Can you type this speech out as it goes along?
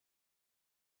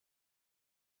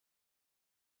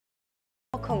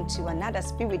welcome to another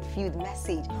spirit-filled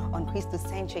message on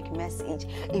Christocentric Message.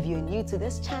 If you're new to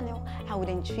this channel, I would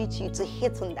entreat you to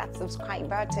hit on that subscribe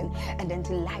button and then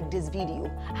to like this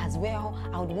video. As well,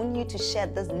 I would want you to share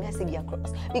this message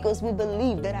across, because we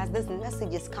believe that as this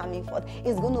message is coming forth,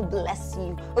 it's going to bless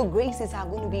you. Graces are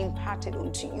going to be imparted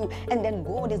unto you, and then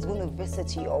God is going to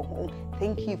visit your home.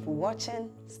 Thank you for watching.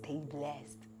 Stay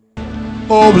blessed.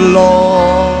 Oh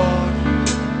Lord,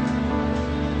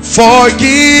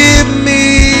 forgive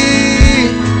me,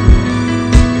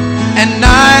 and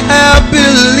I have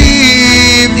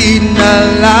believed in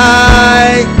a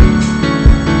lie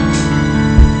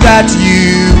that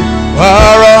you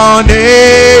are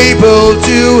unable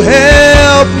to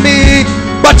help me.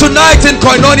 But tonight in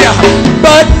Koinonia,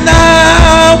 but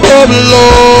now, oh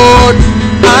Lord,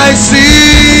 I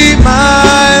see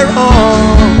my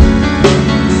wrong.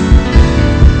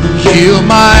 Heal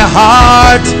my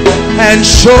heart and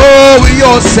show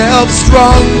yourself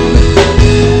strong,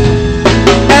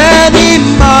 and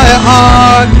in my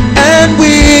heart and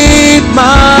with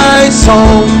my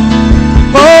song,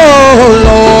 oh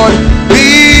Lord,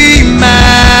 be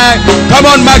come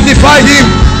on, magnify him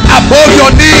above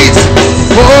your needs.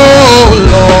 Oh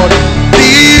Lord,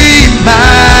 be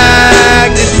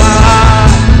magnified,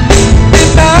 be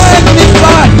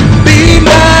magnified, be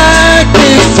magnified.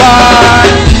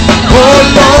 Oh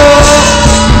Lord,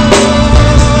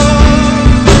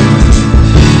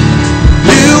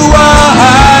 you are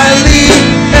highly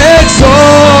exalted,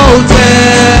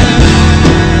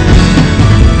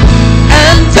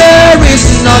 and there is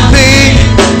nothing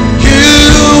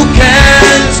you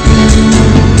can't do.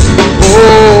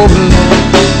 Oh Lord,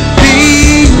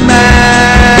 be magnified.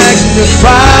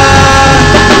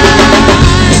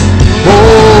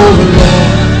 Oh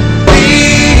Lord,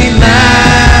 be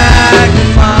magnified.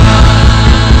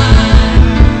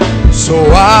 So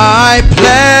I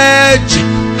pledge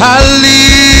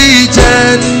allegiance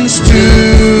to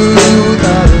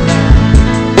the Lord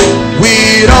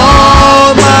with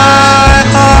all my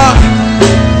heart,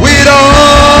 with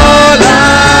all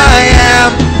I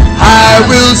am. I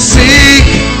will seek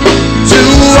to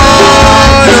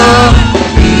honor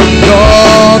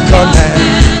your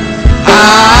command.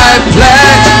 I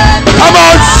pledge, come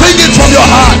on, sing it from your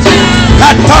heart.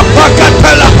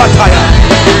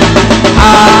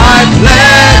 I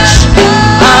pledge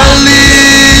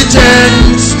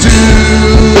allegiance to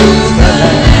the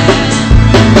Lord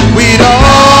with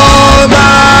all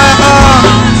my heart,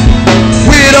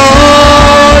 with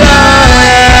all I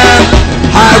am.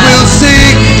 I will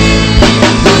seek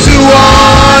to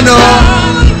honor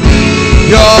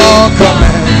your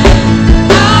command.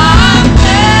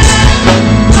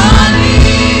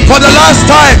 For the last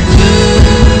time,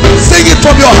 sing it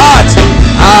from your heart.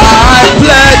 I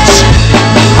pledge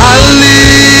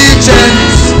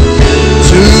allegiance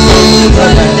to the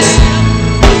Lord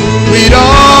with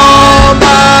all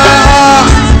my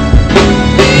heart,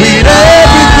 with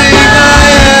everything I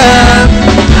am.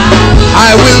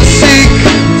 I will seek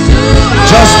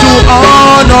just to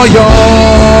honor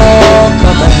your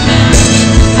command.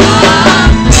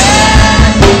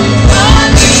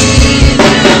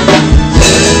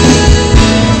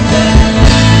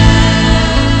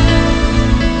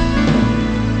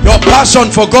 Your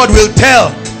passion for God will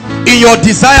tell in your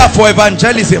desire for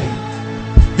evangelism.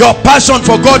 Your passion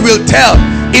for God will tell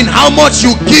in how much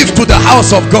you give to the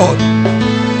house of God.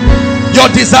 Your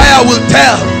desire will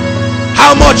tell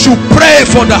how much you pray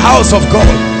for the house of God.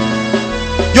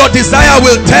 Your desire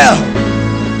will tell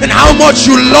in how much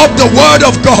you love the word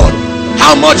of God,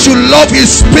 how much you love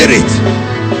his spirit.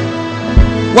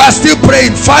 We are still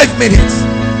praying 5 minutes.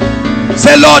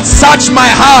 Say, Lord, search my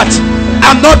heart.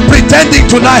 I'm not pretending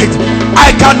tonight. I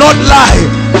cannot lie.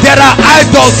 There are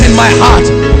idols in my heart.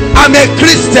 I'm a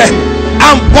Christian.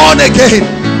 I'm born again.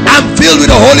 I'm filled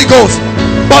with the Holy Ghost.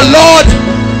 But Lord,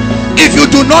 if you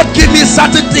do not give me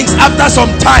certain things after some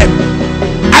time,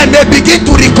 I may begin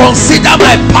to reconsider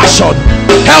my passion.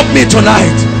 Help me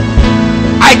tonight.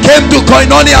 I came to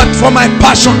Koinonia for my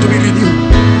passion to be renewed.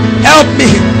 Help me.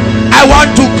 I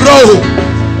want to grow.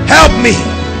 Help me.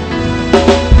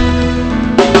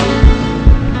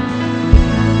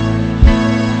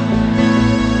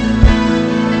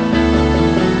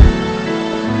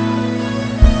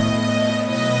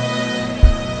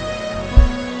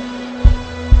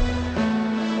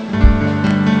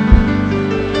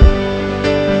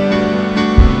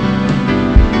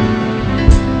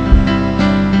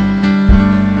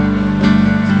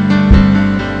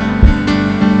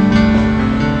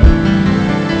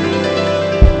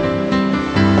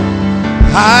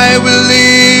 I will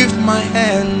lift my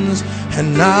hands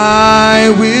and I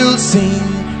will sing.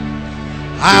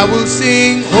 I will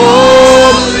sing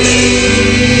holy,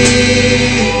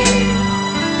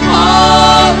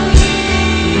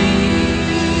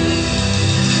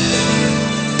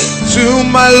 to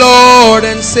my Lord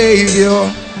and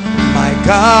Savior, my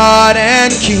God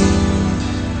and King.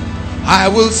 I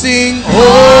will sing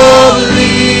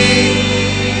holy,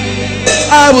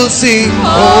 I will sing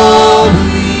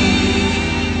holy.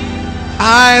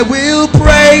 I will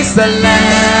praise the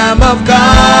Lamb of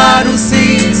God who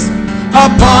sits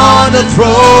upon the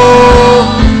throne.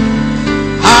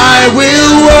 I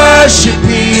will worship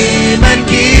him and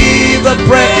give a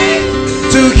praise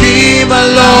to him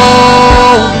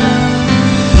alone.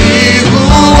 He who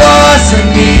was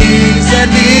and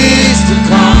is to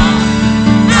come.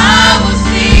 I will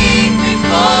sing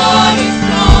before his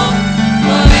throne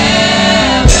forever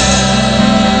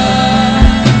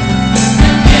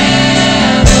and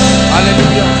ever.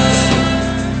 Hallelujah.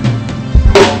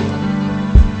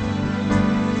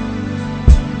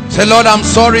 Say, Lord, I'm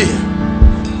sorry.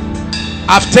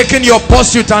 I've taken your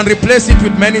pursuit and replaced it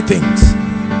with many things.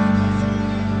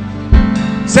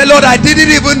 Say, Lord, I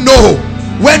didn't even know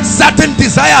when certain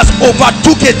desires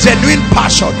overtook a genuine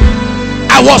passion.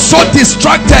 I was so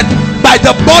distracted by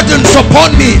the burdens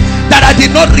upon me that I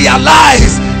did not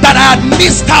realize that I had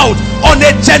missed out on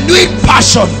a genuine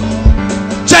passion.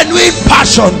 Genuine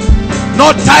passion,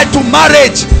 not tied to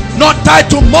marriage, not tied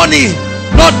to money,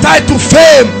 not tied to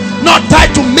fame, not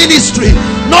tied to ministry,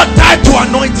 not tied to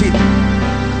anointing.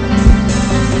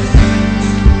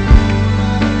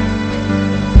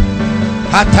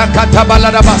 I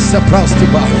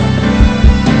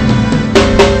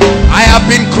have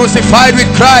been crucified with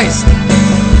Christ.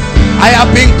 I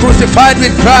have been crucified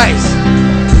with Christ.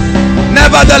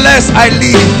 Nevertheless I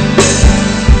live,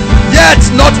 yet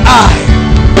not I,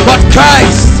 but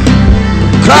Christ.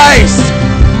 Christ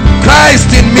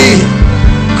in me,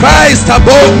 Christ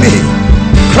above me,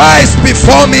 Christ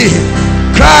before me,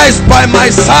 Christ by my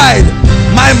side,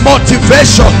 my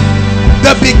motivation,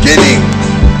 the beginning,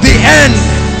 the end.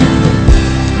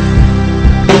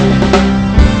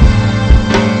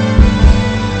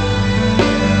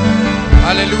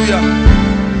 Hallelujah.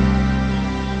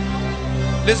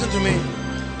 Listen to me.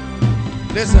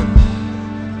 Listen.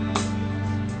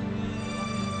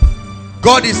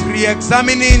 God is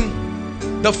re-examining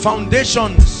the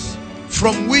foundations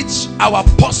from which our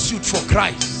pursuit for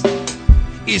Christ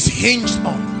is hinged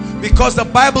on, because the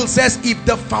Bible says if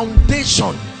the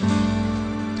foundation,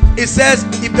 it says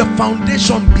if the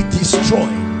foundation be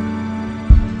destroyed.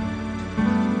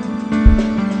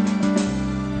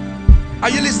 Are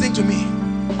you listening to me?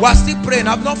 We are still praying.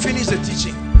 I've not finished the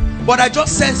teaching, but I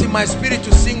just sense in my spirit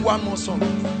to sing one more song.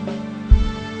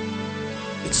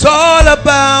 It's all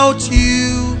about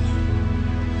you.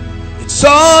 It's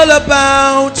all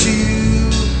about you.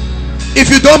 If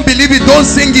you don't believe it, don't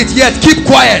sing it yet. Keep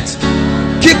quiet.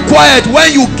 Keep quiet.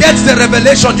 When you get the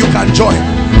revelation, you can join.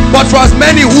 But for as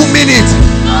many who mean it,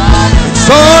 it's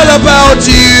all about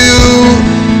you.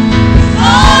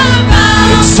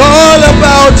 It's all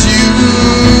about you.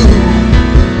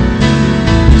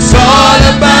 It's all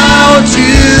about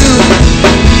you,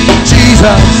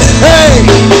 Jesus. Hey,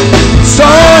 it's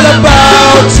all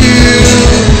about you.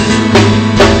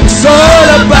 It's all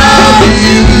about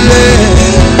you.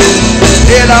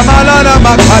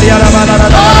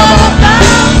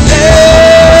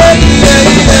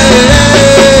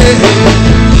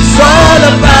 It's all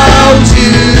about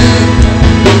you.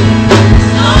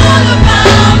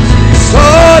 It's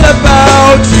all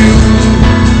about you.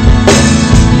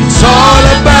 It's all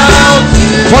about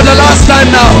you. For the last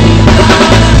time now.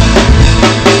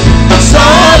 It's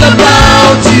all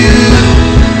about you.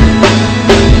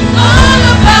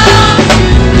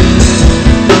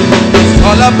 It's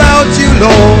all about you,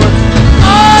 Lord.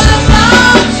 All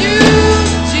about you,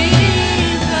 Jesus.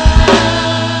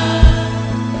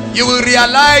 You will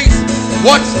realize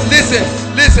what,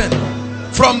 listen,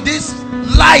 from this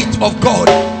light of God,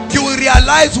 you will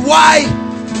realize why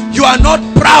you are not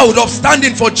proud of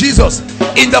standing for Jesus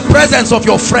in the presence of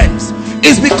your friends.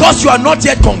 It's because you are not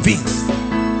yet convinced.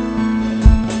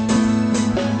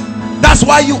 That's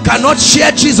why you cannot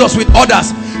share Jesus with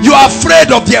others. You are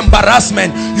afraid of the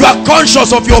embarrassment. You are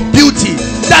conscious of your beauty.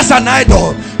 That's an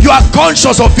idol. You are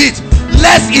conscious of it,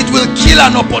 lest it will kill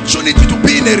an opportunity to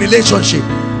be in a relationship.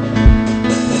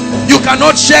 You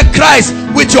cannot share Christ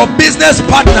with your business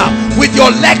partner, with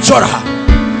your lecturer.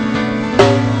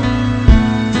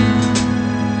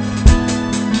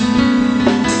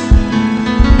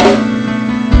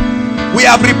 We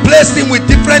have replaced him with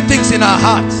different things in our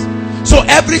hearts. So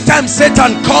every time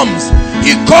Satan comes,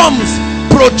 he comes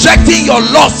projecting your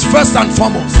lust first and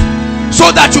foremost.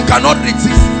 so that you cannot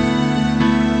resist.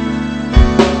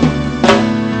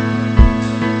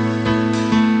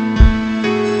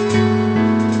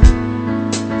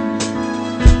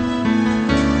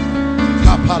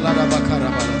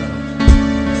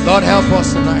 Lord, help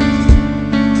us tonight.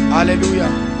 Hallelujah.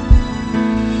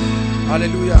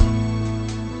 Hallelujah.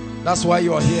 That's why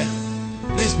you are here.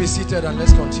 Please be seated and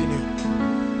let's continue.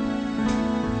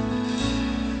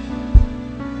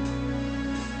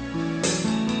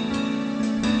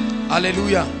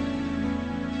 Hallelujah.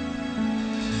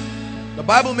 The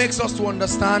Bible makes us to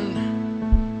understand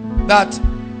that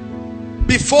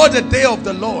before the day of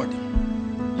the Lord,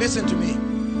 listen to me,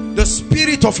 the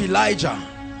spirit of Elijah,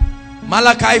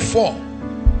 Malachi 4,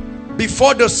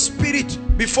 before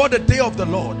the day of the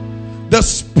Lord, the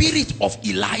spirit of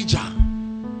Elijah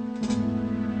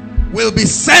will be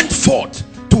sent forth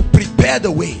to prepare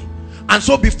the way. And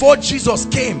so before Jesus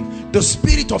came, the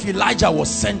spirit of Elijah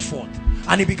was sent forth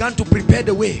and he began to prepare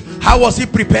the way. How was he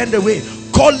preparing the way?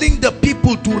 Calling the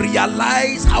people to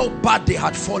realize how bad they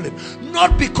had fallen.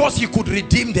 Not because he could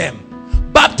redeem them.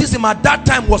 Baptism at that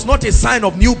time was not a sign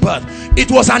of new birth. It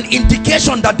was an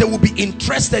indication that they would be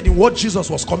interested in what Jesus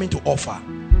was coming to offer.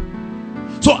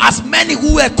 So as many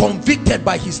who were convicted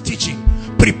by his teaching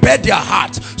prepared their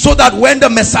hearts so that when the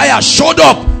Messiah showed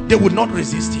up, they would not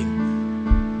resist him.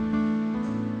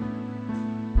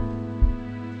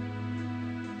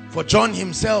 For John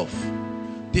himself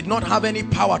did not have any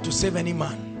power to save any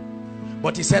man,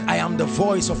 but he said, I am the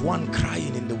voice of one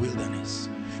crying in the wilderness.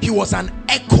 He was an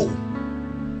echo.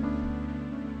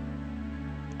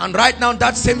 And right now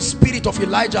that same spirit of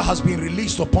Elijah has been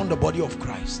released upon the body of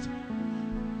Christ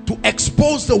to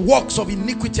expose the works of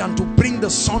iniquity and to bring the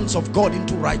sons of God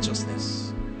into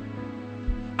righteousness.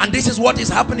 And this is what is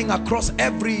happening across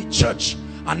every church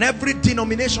and every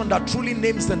denomination that truly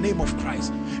names the name of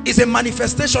Christ. Is a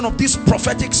manifestation of this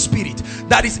prophetic spirit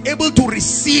that is able to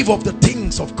receive of the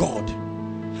things of God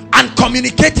and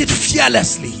communicate it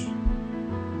fearlessly.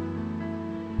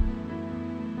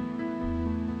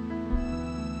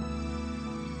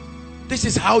 This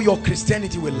is how your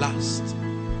Christianity will last,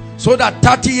 so that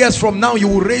 30 years from now you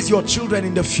will raise your children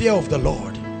in the fear of the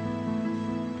Lord.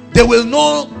 They will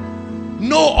know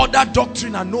no other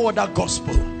doctrine and no other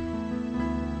gospel.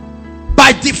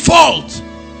 By default,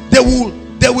 they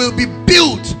will be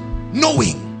built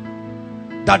knowing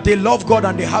that they love God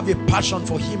and they have a passion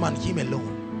for him and him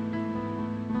alone.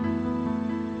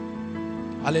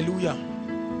 Hallelujah.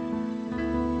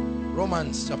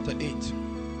 Romans chapter 8.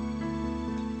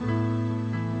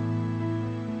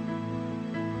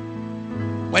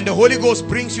 When the Holy Ghost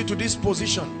brings you to this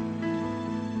position,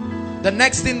 the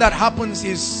next thing that happens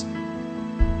is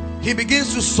he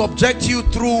begins to subject you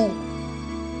through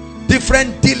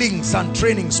different dealings and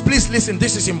trainings. Please listen,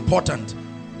 this is important.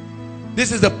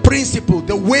 This is the principle,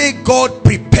 the way God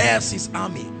prepares his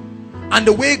army and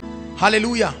the way.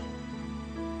 Hallelujah.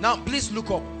 Now please look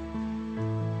up.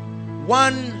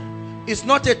 One is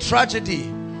not a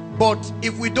tragedy, but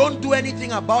if we don't do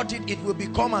anything about it, it will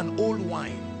become an old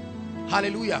wine.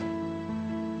 Hallelujah.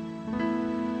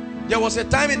 There was a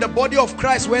time in the body of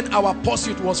Christ when our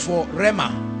pursuit was for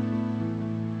Rema.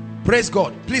 Praise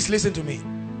God. Please listen to me.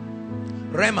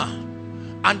 Rema.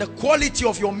 And the quality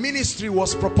of your ministry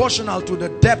was proportional to the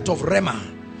depth of Rema,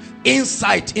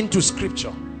 insight into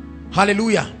scripture.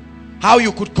 Hallelujah. How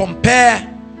you could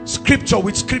compare scripture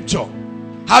with scripture,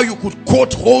 how you could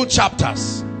quote whole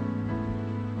chapters.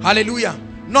 Hallelujah.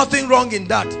 Nothing wrong in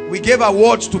that. We gave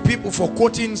awards to people for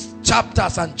quoting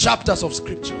chapters and chapters of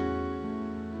scripture.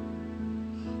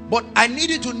 But I need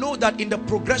you to know that in the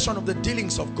progression of the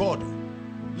dealings of God,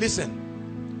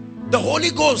 listen, the Holy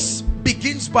Ghost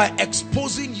begins by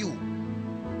exposing you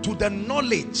to the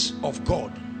knowledge of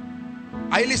God.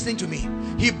 Are you listening to me?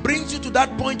 He brings you to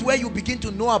that point where you begin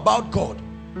to know about God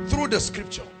through the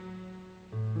scripture.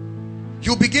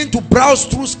 You begin to browse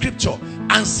through scripture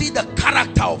and see the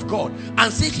character of God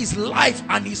and see his life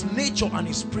and his nature and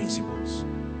his principles.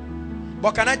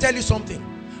 But can I tell you something?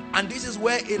 And this is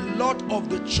where a lot of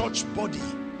the church body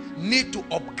need to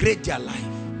upgrade their life.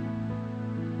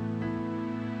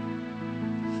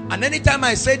 And anytime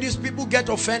I say this, people get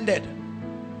offended.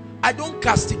 I don't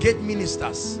castigate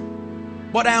ministers,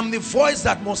 but I am the voice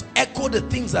that must echo the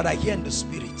things that I hear in the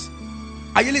spirit.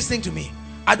 Are you listening to me?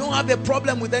 I don't have a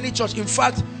problem with any church. In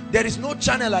fact, there is no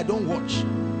channel I don't watch.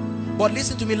 But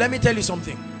listen to me, let me tell you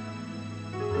something.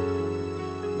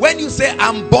 When you say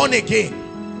I'm born again,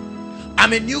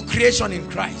 I'm a new creation in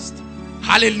Christ,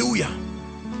 hallelujah,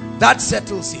 that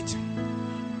settles it.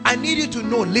 I need you to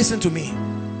know, listen to me,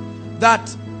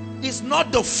 that it's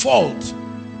not the fault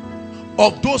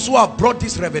of those who have brought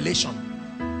this revelation.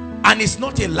 And it's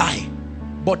not a lie,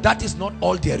 but that is not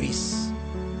all there is.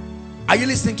 Are you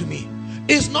listening to me?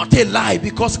 It's not a lie,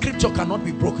 because scripture cannot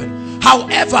be broken.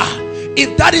 However,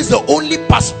 if that is the only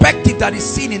perspective that is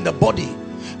seen in the body,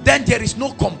 then there is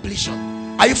no completion.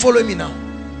 Are you following me now?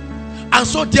 And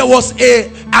so there was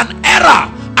an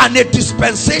era and a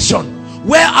dispensation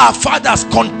where our fathers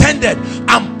contended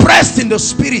and pressed in the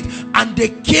spirit, and they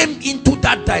came into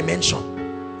that dimension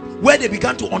where they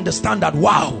began to understand that,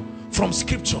 wow, from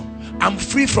scripture, I'm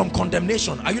free from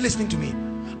condemnation. Are you listening to me?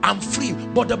 I'm free.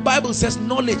 But the Bible says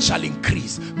knowledge shall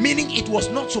increase, meaning it was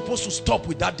not supposed to stop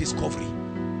with that discovery.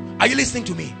 Are you listening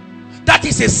to me? That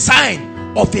is a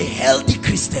sign of a healthy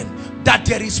Christian, that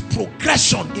there is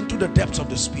progression into the depths of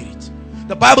the spirit.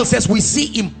 The Bible says we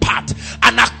see in part,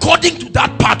 and according to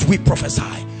that part we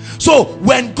prophesy. So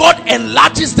when God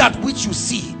enlarges that which you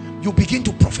see, you begin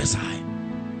to prophesy.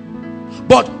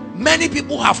 But many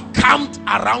people have camped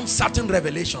around certain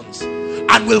revelations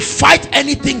and will fight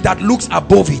anything that looks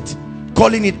above it,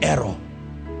 calling it error.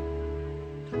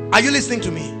 Are you listening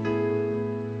to me?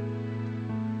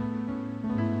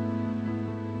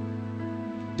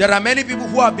 There are many people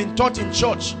who have been taught in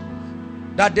church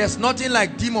that there's nothing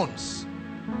like demons,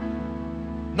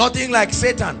 nothing like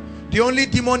Satan. The only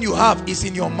demon you have is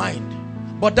in your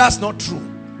mind. But that's not true.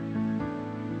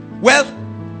 Well,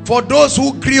 for those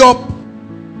who grew up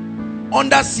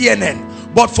under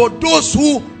CNN, but for those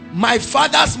who, my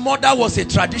father's mother was a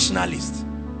traditionalist.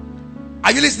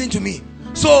 Are you listening to me?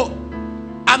 So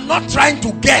I'm not trying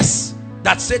to guess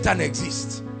that Satan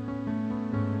exists.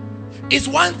 It's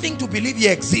one thing to believe he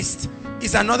exists,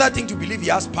 it's another thing to believe he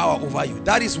has power over you.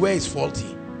 That is where it's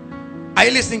faulty. Are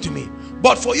you listening to me?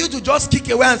 But for you to just kick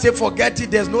away and say forget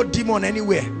it, there's no demon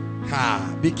anywhere,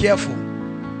 be careful.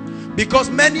 Because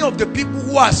many of the people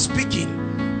who are speaking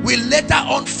will later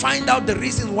on find out the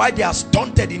reason why they are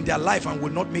stunted in their life and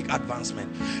will not make advancement.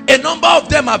 A number of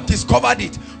them have discovered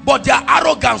it, but their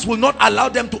arrogance will not allow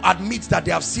them to admit that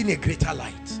they have seen a greater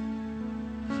light.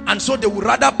 And so they would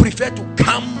rather prefer to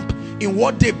camp in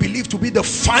what they believe to be the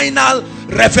final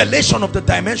revelation of the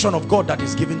dimension of God that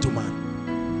is given to man.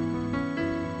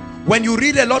 When you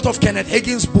read a lot of Kenneth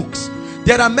Hagin's books,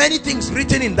 there are many things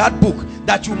written in that book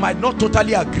that you might not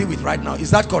totally agree with right now. Is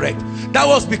that correct? That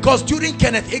was because during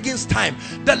Kenneth Hagin's time,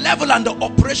 the level and the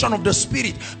operation of the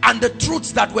spirit and the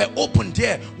truths that were opened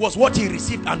there was what he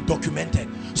received and documented.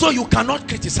 So you cannot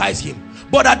criticize him.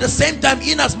 But at the same time,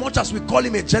 in as much as we call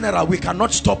him a general, we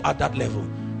cannot stop at that level.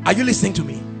 Are you listening to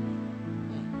me?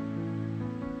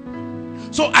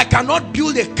 So I cannot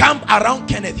build a camp around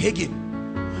Kenneth Hagin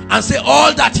and say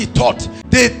all that he taught,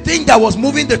 the thing that was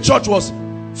moving the church was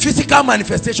physical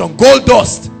manifestation, gold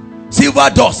dust, silver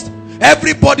dust.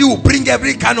 Everybody will bring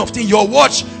every kind of thing. Your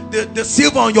watch, the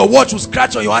silver on your watch will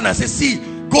scratch on your hand and say, see,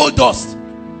 gold dust.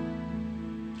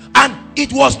 And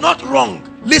it was not wrong,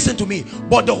 listen to me,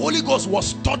 but the Holy Ghost was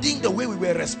studying the way we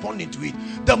were responding to it.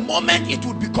 The moment it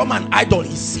would become an idol,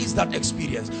 he sees that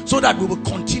experience so that we will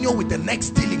continue with the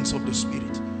next dealings of the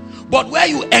spirit. But where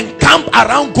you encamp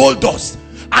around gold dust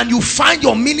and you find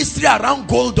your ministry around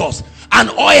gold dust and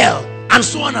oil and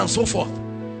so on and so forth,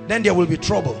 then there will be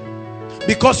trouble,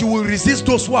 because you will resist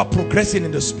those who are progressing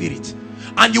in the spirit,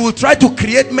 and you will try to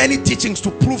create many teachings to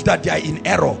prove that they are in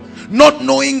error, not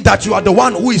knowing that you are the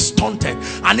one who is stunted.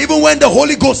 And even when the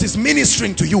Holy Ghost is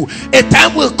ministering to you, a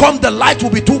time will come the light will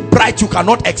be too bright you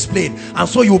cannot explain, and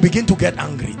so you will begin to get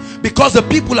angry, because the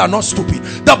people are not stupid.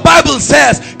 The Bible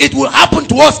says it will happen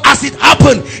to us as it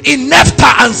happened in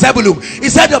Naphtali and Zebulun.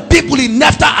 It said the people in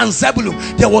Naphtali and Zebulun,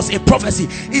 there was a prophecy.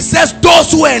 It says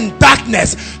those who are in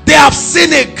darkness, they have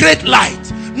seen a great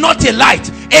light. Not a light,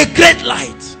 a great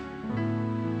light.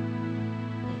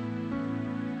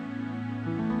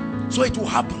 So it will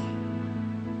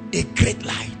happen, a great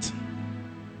light.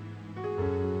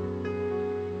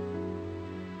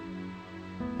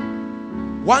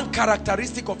 One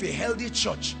characteristic of a healthy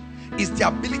church is the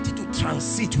ability to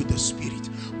transit with the spirit.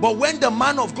 But when the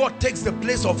man of God takes the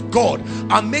place of God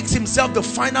and makes himself the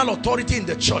final authority in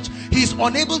the church, he is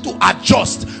unable to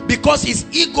adjust, because his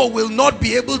ego will not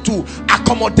be able to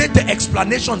accommodate the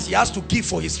explanations he has to give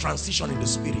for his transition in the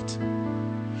spirit.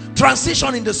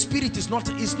 Transition in the spirit is not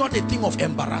a thing of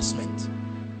embarrassment.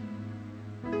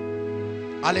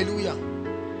 Hallelujah.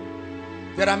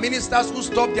 There are ministers who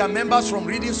stop their members from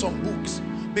reading some books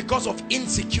because of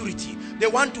insecurity. They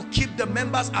want to keep the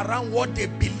members around what they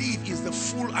believe is the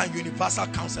full and universal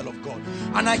counsel of God.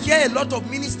 And I hear a lot of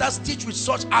ministers teach with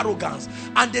such arrogance,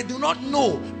 and they do not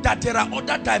know that there are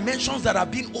other dimensions that are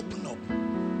being opened up.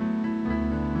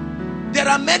 There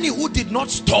are many who did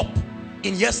not stop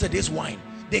in yesterday's wine.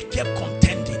 they kept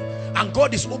contending, and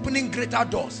God is opening greater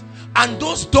doors. And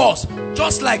those doors,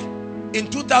 just like in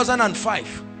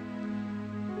 2005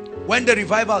 when the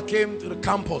revival came to the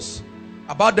campus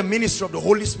about the ministry of the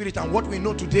Holy Spirit and what we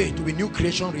know today to be new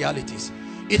creation realities,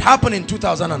 it happened in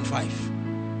 2005.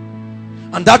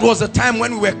 And that was the time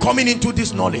when we were coming into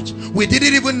this knowledge. We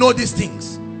didn't even know these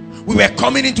things. We were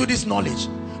coming into this knowledge.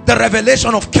 The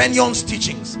revelation of Kenyon's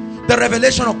teachings, the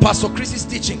revelation of Pastor Chris's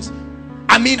teachings.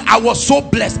 I mean, I was so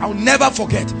blessed. I'll never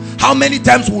forget how many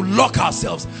times we lock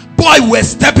ourselves. Boy, we're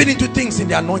stepping into things in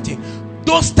the anointing.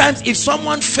 Those times, if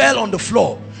someone fell on the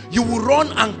floor, you will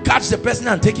run and catch the person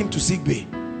and take him to sick bay,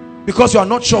 because you are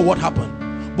not sure what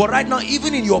happened. But right now,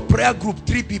 even in your prayer group,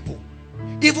 3 people,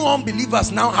 even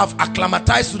unbelievers now have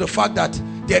acclimatized to the fact that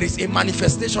there is a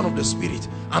manifestation of the Spirit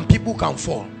and people can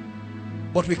fall.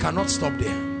 But we cannot stop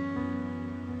there.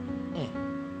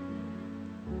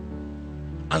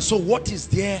 And so what is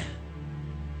there?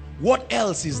 What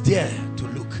else is there to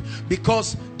look?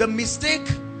 Because the mistake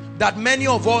that many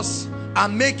of us are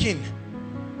making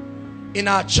in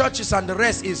our churches and the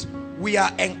rest is we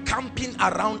are encamping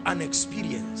around an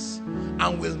experience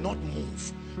and will not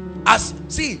move.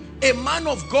 See, a man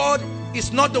of God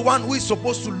is not the one who is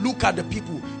supposed to look at the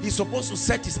people. He's supposed to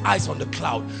set his eyes on the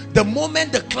cloud. The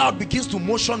moment the cloud begins to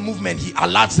motion movement, he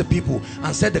alerts the people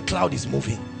and said the cloud is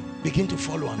moving. Begin to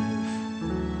follow and move.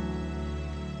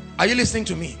 Are you listening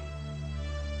to me?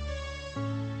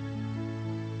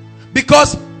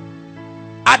 Because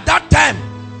at that time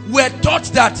we're taught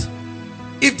that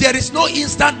if there is no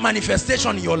instant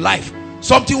manifestation in your life,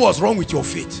 something was wrong with your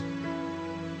faith.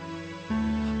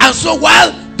 And so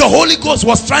while the Holy Ghost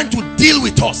was trying to deal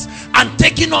with us and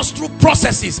taking us through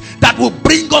processes that will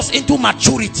bring us into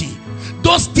maturity,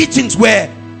 those teachings were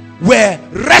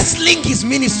wrestling his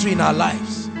ministry in our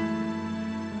lives.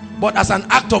 But as an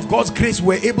act of God's grace,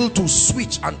 we're able to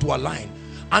switch and to align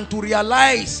and to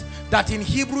realize that in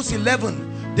Hebrews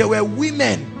 11 there were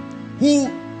women who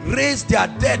raised their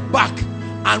dead back.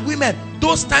 And women,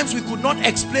 those times we could not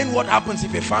explain what happens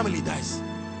if a family dies.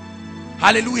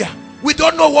 Hallelujah. We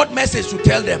don't know what message to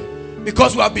tell them,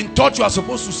 because we have been taught you are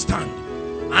supposed to stand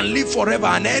and live forever,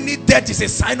 and any death is a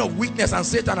sign of weakness and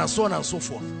Satan and so on and so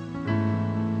forth.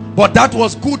 But that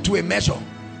was good to a measure,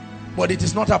 but it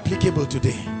is not applicable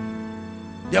today.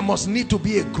 There must need to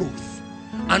be a growth.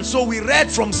 And so we read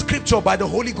from scripture by the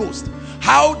Holy Ghost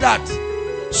how that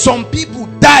some people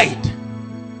died,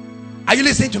 are you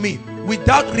listening to me,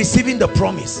 without receiving the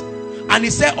promise. And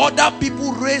he said other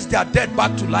people raised their dead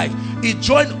back to life. He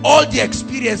joined all the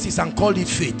experiences and called it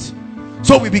faith.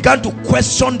 So we began to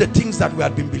question the things that we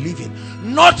had been believing,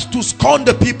 not to scorn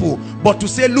the people, but to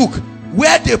say, look,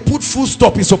 where they put full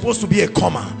stop is supposed to be a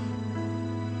comma.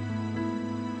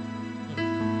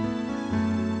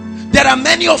 There are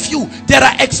many of you, there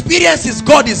are experiences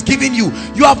God is giving you.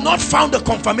 You have not found the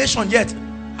confirmation yet.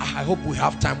 I hope we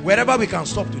have time, wherever we can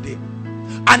stop today.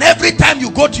 And every time you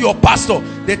go to your pastor,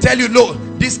 they tell you, no,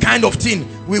 this kind of thing,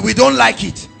 we don't like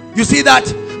it. You see that?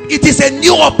 It is a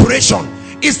new operation.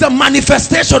 It's the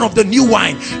manifestation of the new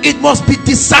wine. It must be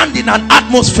discerned in an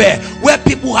atmosphere where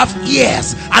people have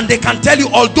ears and they can tell you,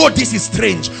 although this is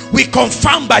strange, we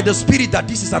confirm by the Spirit that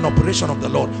this is an operation of the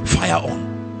Lord. Fire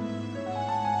on.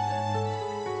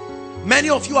 Many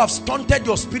of you have stunted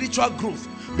your spiritual growth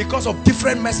because of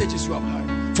different messages you have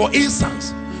heard. For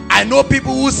instance, I know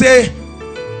people who say,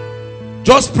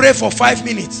 just pray for 5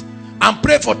 minutes and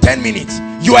pray for 10 minutes.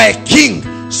 You are a king.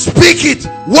 Speak it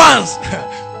once.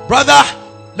 Brother,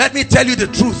 let me tell you the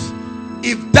truth.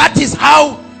 If that is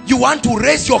how you want to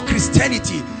raise your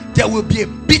Christianity, there will be a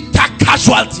bitter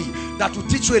casualty that will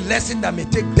teach you a lesson that may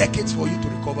take decades for you to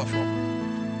recover from.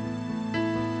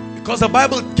 Because the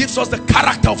Bible gives us the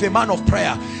character of a man of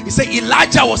prayer. He said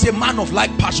Elijah was a man of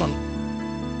like passion.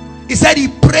 He said he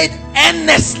prayed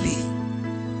earnestly.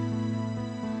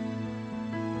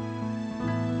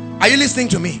 Are you listening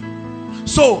to me?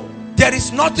 So there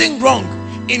is nothing wrong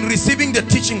in receiving the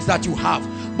teachings that you have,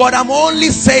 but I'm only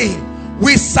saying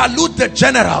we salute the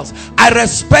generals. I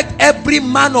respect every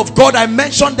man of God. I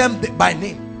mentioned them by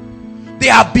name. They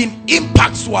have been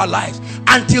impacts to our lives.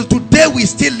 Until today we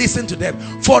still listen to them.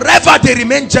 Forever they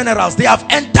remain generals. They have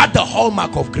entered the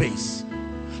hallmark of grace.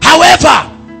 However,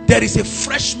 there is a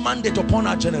fresh mandate upon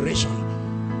our generation.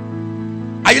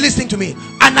 Are you listening to me?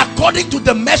 And according to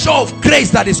the measure of grace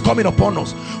that is coming upon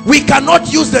us, we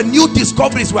cannot use the new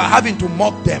discoveries we are having to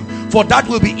mock them, for that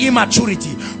will be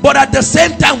immaturity. But at the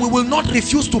same time, we will not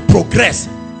refuse to progress,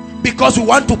 because we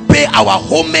want to pay our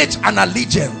homage and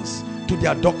allegiance to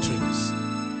their doctrines.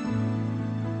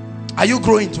 Are you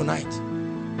growing tonight?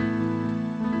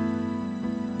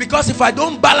 Because if I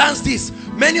don't balance this,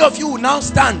 Many of you will now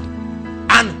stand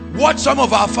and watch some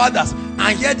of our fathers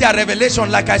and hear their revelation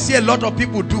like I see a lot of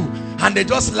people do, and they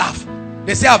just laugh.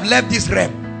 They say, I've left this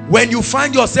realm. When you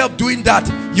find yourself doing that,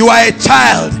 you are a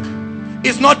child.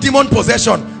 It's not demon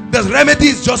possession. The remedy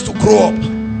is just to grow up.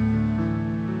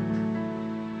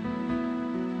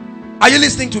 Are you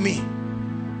listening to me?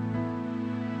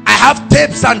 I have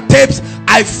tapes and tapes.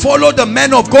 I follow the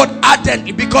men of God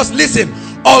ardently because listen,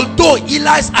 although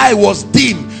Eli's eye was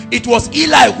dim, it was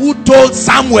Eli who told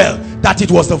Samuel that it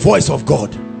was the voice of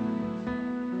God.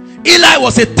 Eli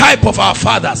was a type of our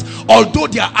fathers, although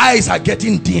their eyes are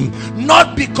getting dim,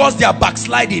 not because they are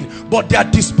backsliding, but their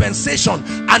dispensation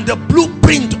and the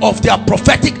blueprint of their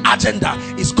prophetic agenda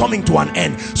is coming to an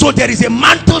end. So there is a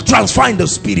mantle transfer in the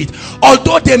spirit.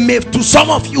 Although they may to some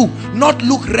of you not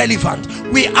look relevant,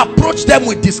 we approach them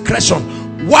with discretion.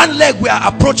 One leg we are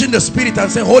approaching the spirit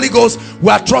and saying, Holy Ghost, we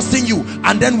are trusting you,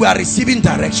 and then we are receiving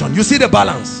direction. You see the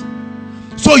balance?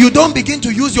 So you don't begin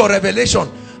to use your revelation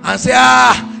and say,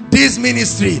 this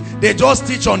ministry, they just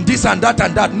teach on this and that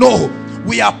and that. No,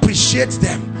 we appreciate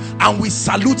them and we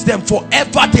salute them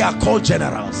forever. They are called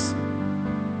generals.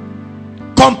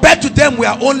 Compared to them, we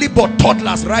are only but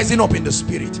toddlers rising up in the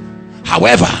spirit.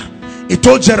 However, he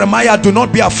told Jeremiah, do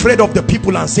not be afraid of the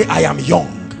people and say, I am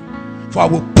young, for I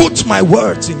will put my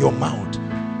words in your mouth.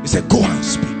 He said, go and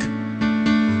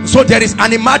speak. So there is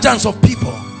an emergence of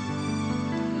people.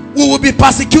 We will be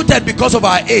persecuted because of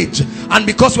our age and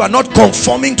because we are not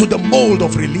conforming to the mold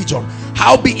of religion.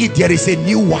 Howbeit there is a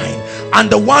new wine, and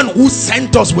the one who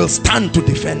sent us will stand to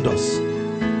defend us.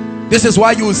 This is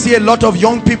why you will see a lot of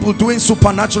young people doing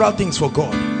supernatural things for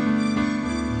God.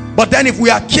 But then if we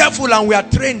are careful and we are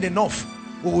trained enough,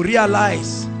 we will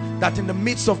realize that in the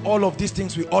midst of all of these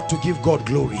things, we ought to give God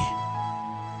glory.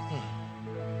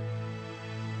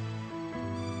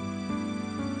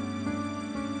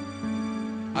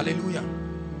 Hallelujah.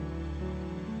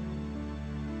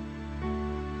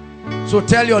 So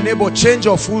tell your neighbor, change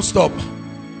your full stop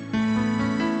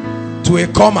to a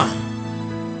comma.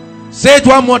 Say it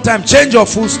one more time, change your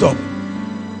full stop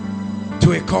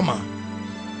to a comma.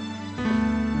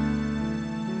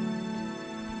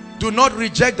 Do not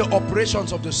reject the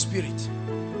operations of the Spirit.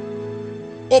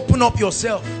 Open up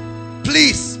yourself.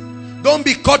 Please, don't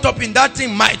be caught up in that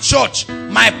thing. My church,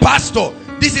 my pastor,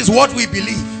 this is what we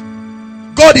believe.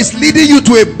 God is leading you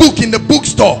to a book in the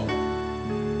bookstore.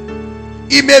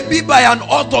 It may be by an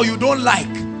author you don't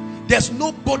like. There's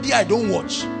nobody I don't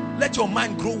watch. Let your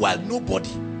mind grow wild. Nobody.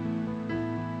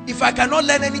 If I cannot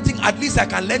learn anything, at least I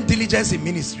can learn diligence in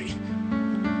ministry.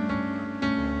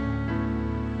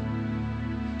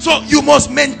 So you must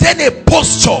maintain a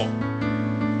posture.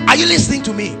 Are you listening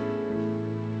to me?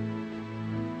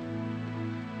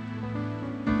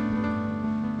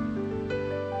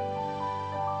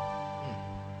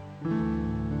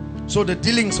 So the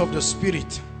dealings of the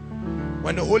Spirit,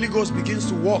 when the Holy Ghost begins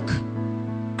to walk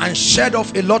and shed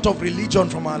off a lot of religion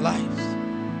from our lives.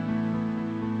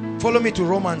 Follow me to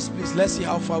Romans, please. Let's see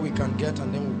how far we can get,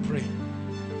 and then we'll pray.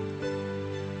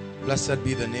 Blessed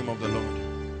be the name of the Lord.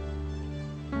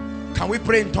 Can we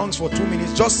pray in tongues for 2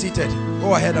 minutes? Just seated.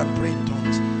 Go ahead and pray in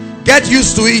tongues. Get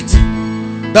used to it.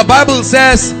 The Bible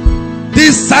says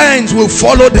these signs will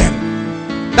follow them.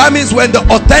 That means when the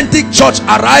authentic church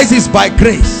arises by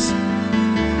grace,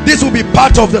 this will be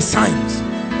part of the signs.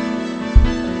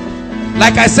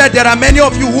 Like I said, there are many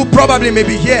of you who probably may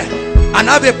be here and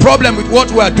have a problem with what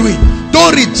we are doing.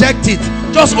 Don't reject it.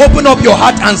 Just open up your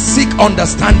heart and seek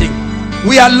understanding.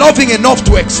 We are loving enough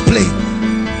to explain.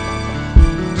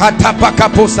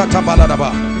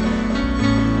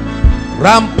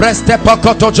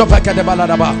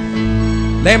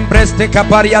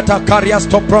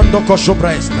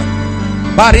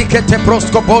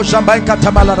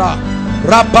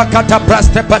 Rabakata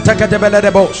praste pateke de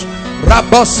beledebos.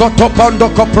 Rabosoto pondo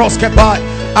koproske bai.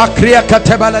 Akria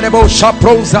katebala debo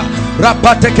shaprosa.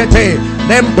 Rabatekete.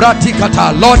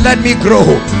 Lembratikata. Lord, let me grow.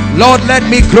 Lord, let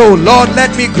me grow. Lord,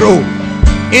 let me grow.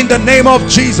 In the name of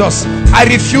Jesus, I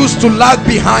refuse to lag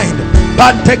behind.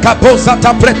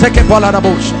 Bantekaposata preteke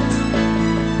paladabos.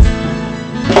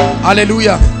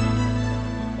 Hallelujah.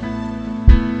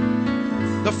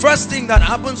 The first thing that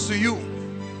happens to you,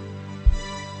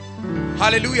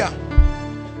 hallelujah,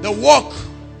 the work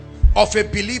of a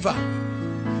believer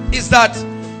is that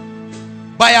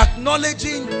by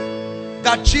acknowledging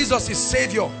that Jesus is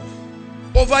Savior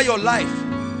over your life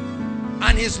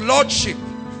and His Lordship,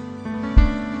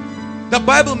 the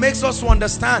Bible makes us to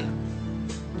understand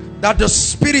that the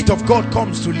Spirit of God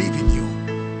comes to live in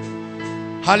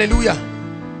you. Hallelujah.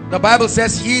 The Bible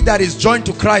says he that is joined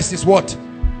to Christ is what?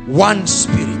 One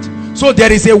spirit. So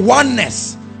there is a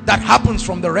oneness that happens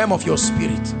from the realm of your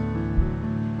spirit.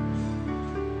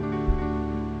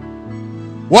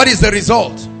 What is the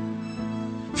result?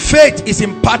 Faith is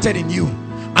imparted in you,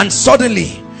 and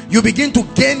suddenly you begin to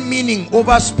gain meaning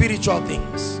over spiritual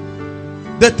things.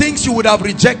 The things you would have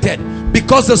rejected,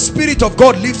 because the Spirit of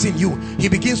God lives in you, he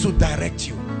begins to direct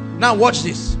you. Now watch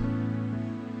this.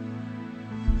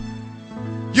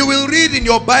 You will read in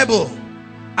your Bible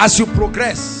as you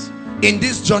progress in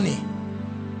this journey.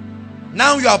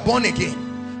 Now you are born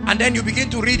again, and then you begin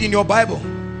to read in your Bible,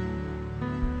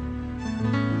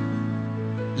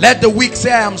 let the weak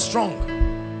say I am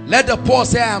strong, let the poor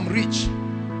say I am rich.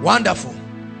 Wonderful.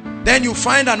 Then you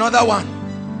find another one.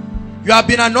 You have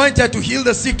been anointed to heal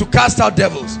the sick, to cast out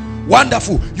devils.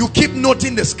 Wonderful. You keep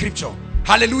noting the scripture.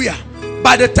 Hallelujah.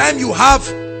 By the time you have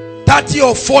 30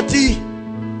 or 40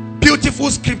 beautiful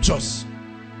scriptures,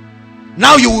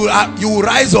 now you will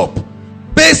rise up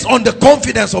based on the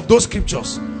confidence of those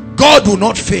scriptures. God will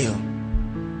not fail.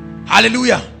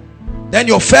 Hallelujah. Then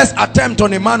your first attempt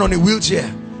on a man on a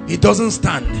wheelchair, he doesn't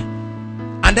stand,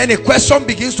 and then a question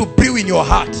begins to brew in your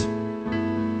heart.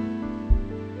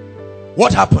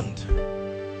 What happened?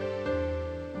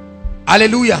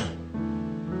 Hallelujah.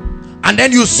 And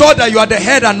then you saw that you are the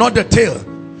head and not the tail.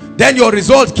 Then your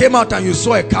result came out and you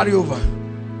saw a carryover,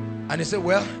 and you said,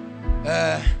 well,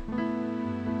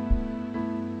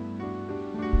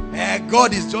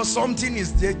 God is just, something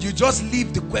is there. You just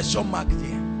leave the question mark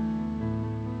there.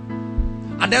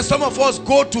 And then some of us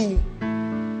go to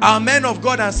our men of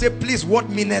God and say, please, what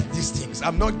meaneth these things?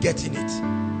 I'm not getting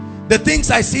it. The things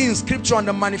I see in scripture and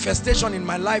the manifestation in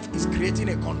my life is creating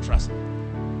a contrast.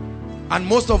 And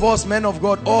most of us men of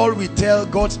God, all we tell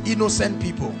God's innocent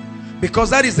people, because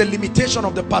that is the limitation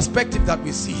of the perspective that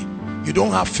we see. You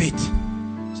don't have faith.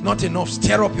 It's not enough.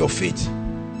 Stir up your faith.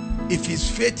 If it's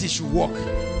faith, it should work.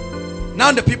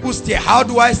 Now the people stare. How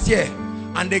do I stare?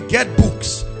 And they get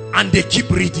books and they keep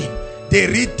reading. They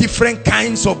read different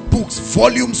kinds of books,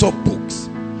 volumes of books,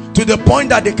 to the point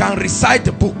that they can recite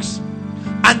the books,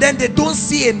 and then they don't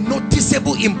see a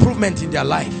noticeable improvement in their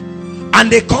life,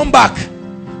 and they come back,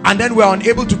 and then we're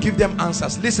unable to give them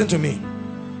answers. Listen to me.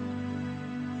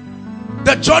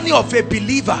 The journey of a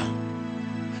believer,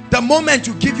 the moment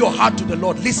you give your heart to the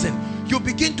Lord, listen, you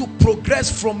begin to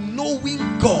progress from knowing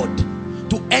God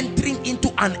to entering into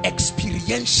an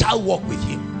experiential walk with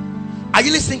him. Are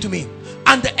you listening to me?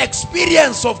 And the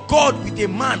experience of God with a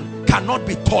man cannot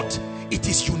be taught. It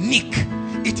is unique.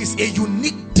 It is a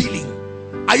unique dealing.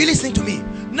 Are you listening to me?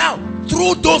 Now,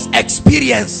 through those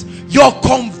experiences, your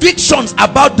convictions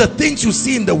about the things you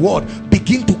see in the world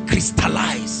begin to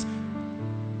crystallize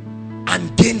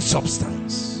and gain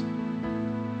substance.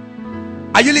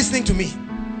 Are you listening to me?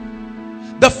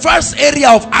 The first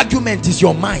area of argument is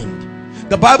your mind.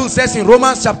 The Bible says in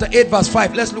Romans chapter 8 verse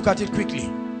 5. Let's look at it quickly.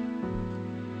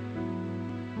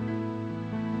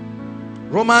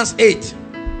 Romans 8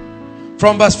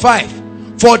 from verse 5.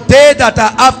 For they that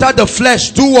are after the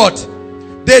flesh do what?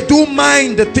 They do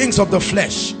mind the things of the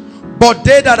flesh, but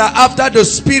they that are after the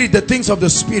spirit, the things of the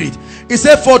spirit. He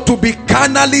said, for to be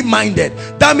carnally minded,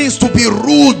 that means to be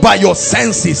ruled by your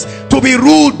senses, to be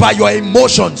ruled by your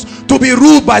emotions, to be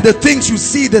ruled by the things you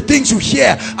see, the things you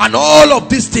hear, and all of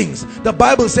these things. The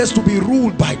Bible says to be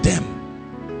ruled by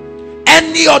them.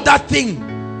 Any other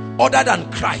thing other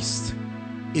than Christ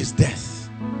is death.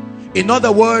 In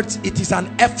other words, it is an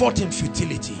effort in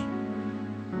futility.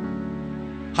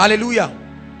 Hallelujah.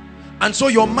 And so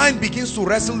your mind begins to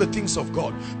wrestle the things of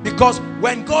God, because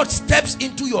when God steps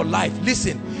into your life,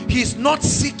 listen, he's not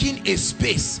seeking a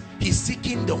space, he's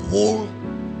seeking the whole.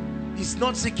 He's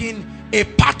not seeking a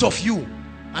part of you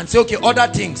and say, okay, other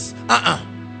things.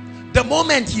 The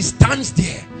moment he stands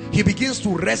there, he begins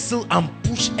to wrestle and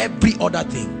push every other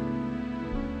thing.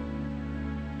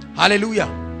 Hallelujah.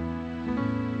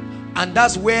 And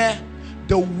that's where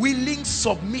the willing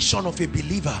submission of a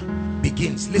believer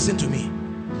begins. Listen to me.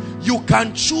 You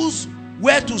can choose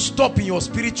where to stop in your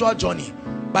spiritual journey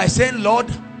by saying,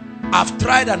 Lord, I've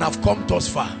tried and I've come thus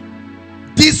far.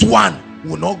 This one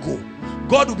will not go.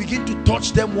 God will begin to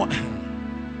touch them.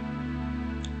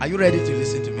 Are you ready to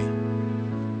listen to me?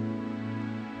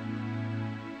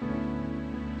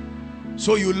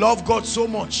 So you love God so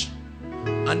much,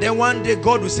 and then one day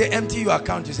God will say, empty your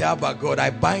account. You say, how about God?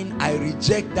 I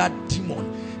reject that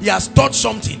demon. He has taught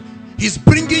something. He's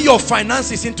bringing your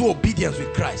finances into obedience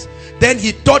with Christ. Then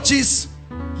he touches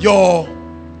your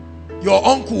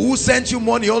uncle who sent you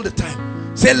money all the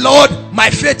time. Say, Lord, my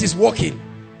faith is working.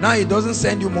 Now he doesn't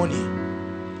send you money.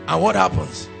 And what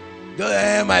happens?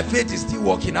 My faith is still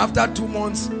working. After 2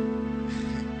 months,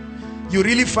 you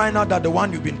really find out that the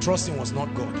one you've been trusting was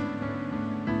not God.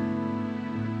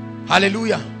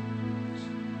 Hallelujah.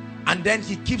 And then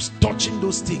he keeps touching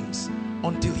those things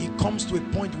until he comes to a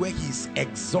point where he is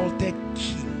exalted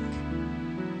king.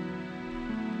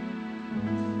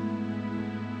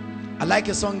 I like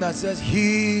a song that says,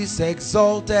 he is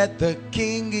exalted, the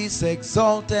king is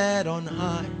exalted on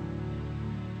high.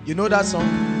 You know that song?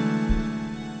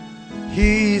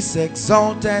 He is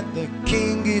exalted, the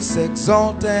king is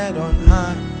exalted on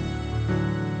high.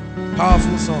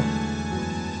 Powerful song.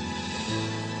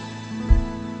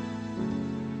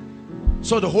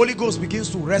 So the Holy Ghost begins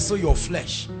to wrestle your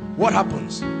flesh. What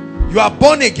happens? You are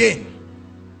born again.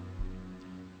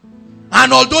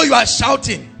 And although you are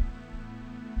shouting,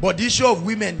 but the issue of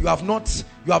women, you have not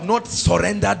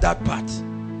surrendered that part.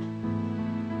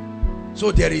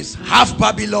 So there is half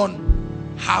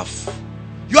Babylon, half.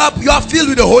 You are filled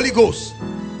with the Holy Ghost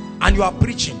and you are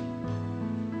preaching.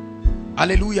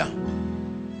 Hallelujah.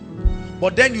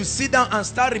 But then you sit down and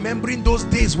start remembering those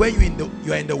days when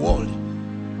you are in the world.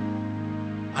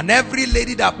 And every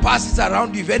lady that passes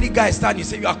around you, if any guy stands, you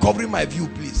say, you are covering my view,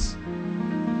 please.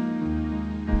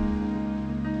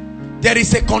 There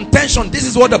is a contention. This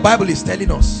is what the Bible is telling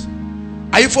us.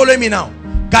 Are you following me now?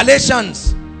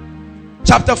 Galatians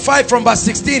chapter 5 from verse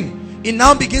 16. It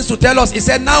now begins to tell us. It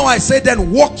said, now I say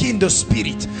then, walk in the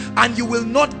spirit, and you will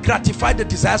not gratify the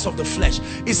desires of the flesh.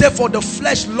 It said, for the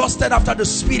flesh lusted after the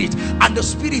spirit, and the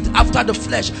spirit after the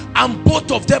flesh, and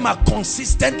both of them are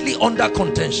consistently under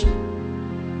contention.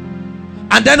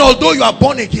 And then although you are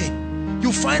born again,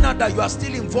 you find out that you are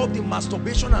still involved in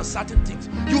masturbation and certain things.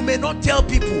 You may not tell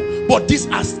people, but these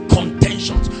are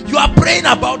contentions. You are praying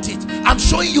about it. I'm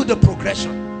showing you the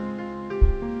progression.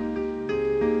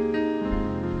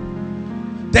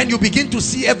 Then you begin to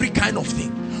see every kind of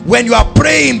thing. When you are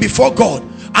praying before God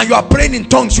and you are praying in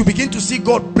tongues, you begin to see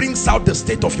God brings out the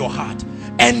state of your heart.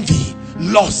 Envy,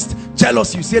 lust,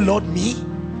 jealousy. You say, Lord, me?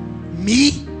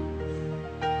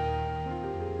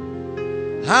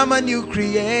 I'm a new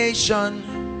creation.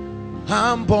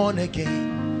 I'm born again.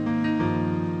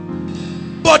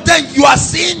 But then you are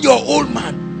seeing your old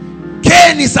man.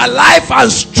 Cain is alive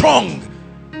and strong,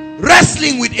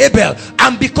 wrestling with Abel.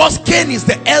 And because Cain is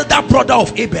the elder brother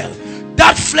of Abel,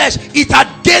 that flesh, it had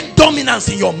gained dominance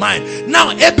in your mind.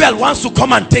 Now Abel wants to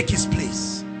come and take his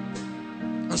place.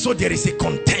 And so there is a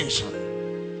contention.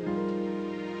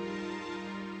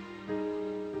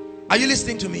 Are you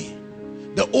listening to me?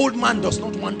 The old man does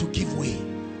not want to give way.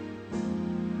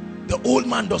 The old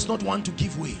man does not want to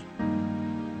give way.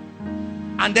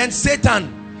 And then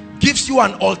Satan gives you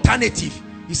an alternative.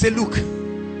 He said, look,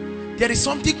 there is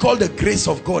something called the grace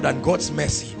of God and God's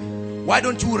mercy. Why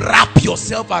don't you wrap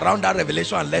yourself around that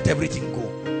revelation and let everything go?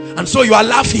 And so you are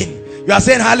laughing. You are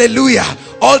saying, hallelujah,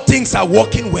 all things are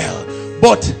working well.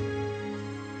 But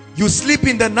you sleep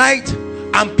in the night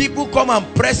and people come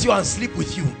and press you and sleep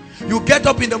with you. You get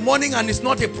up in the morning and it's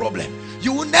not a problem.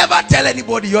 You will never tell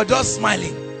anybody. You're just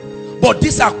smiling. But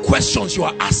these are questions you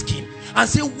are asking. And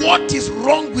say, what is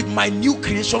wrong with my new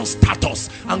creation status?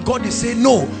 And God is saying,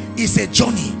 no, it's a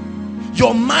journey.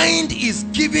 Your mind is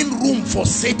giving room for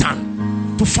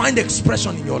Satan to find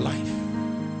expression in your life.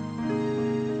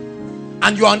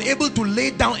 And you are unable to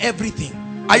lay down everything.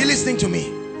 Are you listening to me?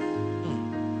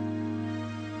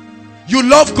 You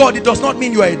love God, it does not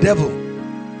mean you are a devil.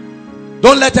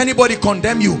 Don't let anybody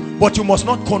condemn you, but you must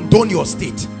not condone your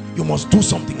state. You must do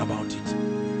something about it.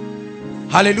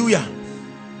 Hallelujah.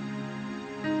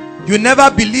 You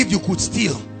never believed you could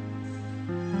steal.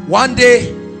 One day,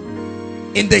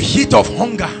 in the heat of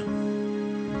hunger,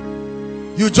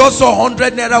 you just saw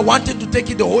 100 naira wanting to take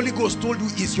it. The Holy Ghost told you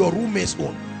it's your roommate's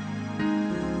own.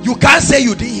 You can't say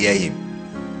you didn't hear him.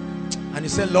 And you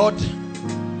said, Lord,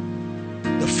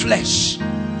 the flesh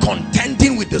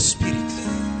contending with the spirit.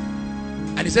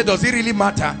 And he said, does it really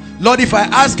matter? Lord, if I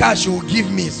ask her, she will give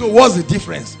me. So what's the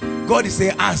difference? God is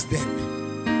saying, ask them.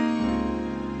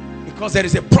 Because there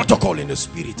is a protocol in the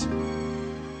spirit.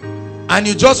 And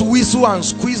you just whistle and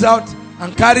squeeze out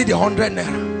and carry the 100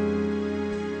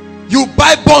 naira. You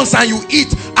buy buns and you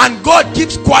eat, and God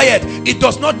keeps quiet. It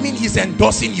does not mean he's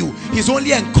endorsing you. He's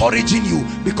only encouraging you,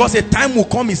 because a time will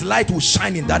come his light will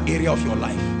shine in that area of your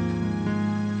life.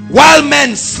 While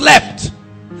men slept,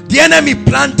 the enemy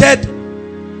planted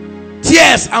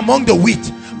tears among the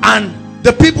wheat, and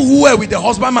the people who were with the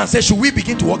husbandman said, should we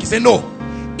begin to work? He said, no.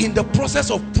 In the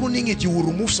process of pruning it, you will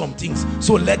remove some things,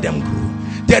 so let them grow.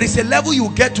 There is a level you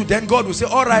get to, then God will say,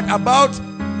 all right, about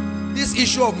this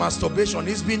issue of masturbation,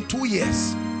 it's been 2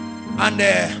 years, and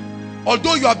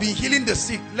although you have been healing the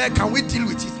sick, can we deal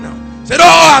with it now? Said,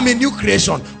 oh, I'm a new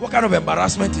creation. What kind of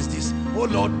embarrassment is this? oh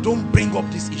Lord, don't bring up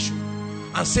this issue.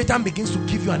 And Satan begins to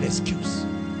give you an excuse.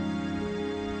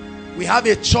 We have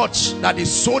a church that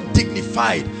is so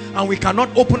dignified and we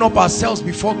cannot open up ourselves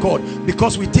before God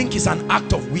because we think it's an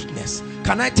act of weakness.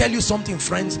 Can I tell you something,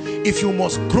 friends? If you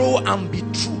must grow and be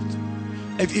truth,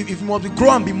 if you must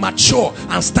grow and be mature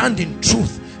and stand in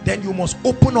truth, then you must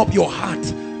open up your heart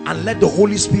and let the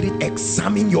Holy Spirit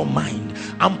examine your mind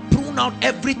and prune out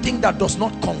everything that does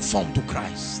not conform to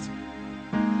Christ.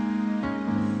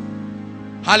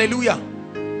 Hallelujah.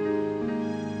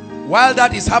 While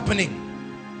that is happening,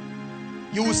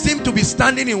 you will seem to be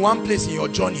standing in one place in your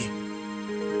journey.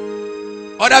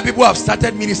 Other people have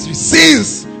started ministry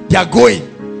since they are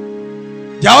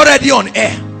going. They are already on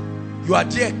air. You are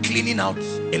there cleaning out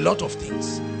a lot of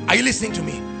things. Are you listening to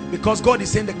me? Because God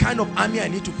is saying the kind of army I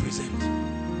need to present.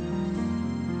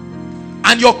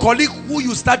 And your colleague who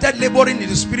you started laboring in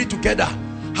the spirit together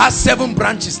has 7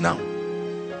 branches now.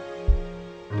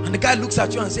 And the guy looks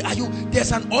at you and says,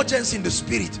 there's an urgency in the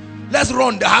spirit. Let's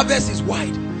run. The harvest is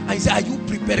wide. And he said, are you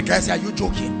prepared? The guy said, are you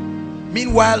joking?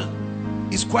 Meanwhile,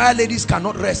 his choir ladies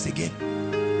cannot rest again.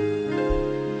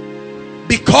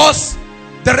 Because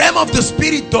the realm of the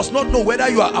spirit does not know whether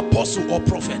you are apostle or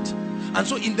prophet. And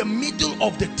so in the middle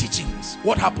of the teachings,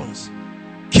 what happens?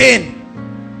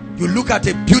 Cain, you look at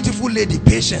a beautiful lady,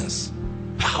 Patience.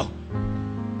 How?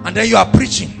 And then you are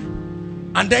preaching.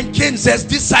 And then Cain says,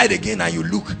 this side again, and you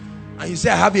look. And you say,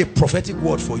 I have a prophetic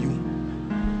word for you.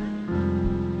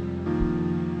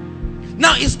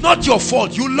 Now, it's not your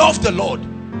fault. You love the Lord.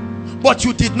 But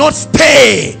you did not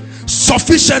stay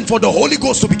sufficient for the Holy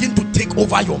Ghost to begin to take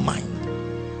over your mind.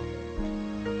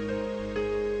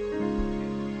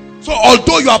 So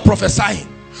although you are prophesying,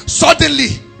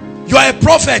 suddenly you are a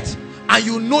prophet and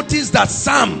you notice that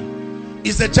Sam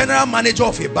is the general manager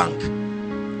of a bank.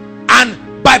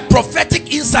 And by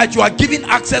prophetic insight, you are giving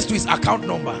access to his account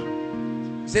number.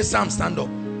 Say, Sam, stand up.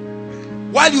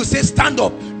 While you say stand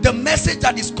up, the message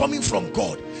that is coming from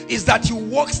God is that you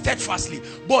walk steadfastly.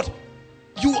 But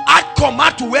you add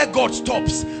comma to where God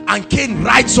stops, and Cain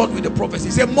writes out with the prophecy.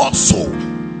 He said, more so,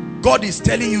 God is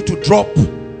telling you to drop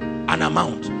an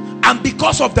amount. And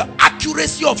because of the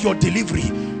accuracy of your delivery,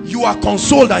 you are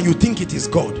consoled and you think it is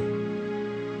God.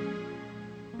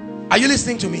 Are you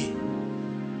listening to me?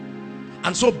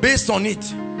 And so based on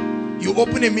it, you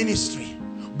open a ministry.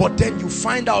 But then you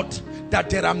find out that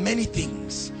there are many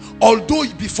things. Although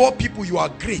before people you are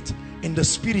great, in the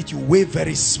spirit you weigh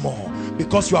very small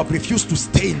because you have refused to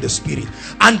stay in the spirit.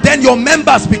 And then your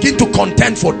members begin to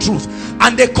contend for truth,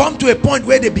 and they come to a point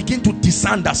where they begin to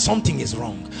discern that something is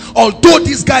wrong. Although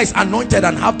this guy is anointed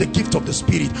and have the gift of the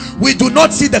spirit, we do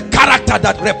not see the character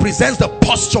that represents the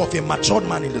posture of a matured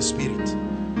man in the spirit.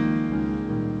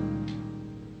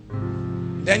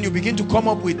 Then you begin to come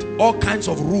up with all kinds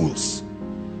of rules.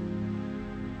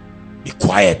 Be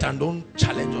quiet and don't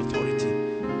challenge authority.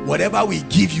 Whatever we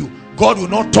give you, God will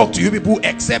not talk to you people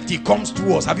except he comes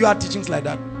through us. Have you had teachings like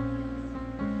that?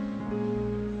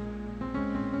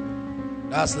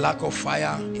 That's lack of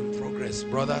fire in progress,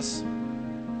 brothers.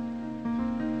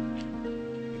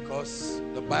 Because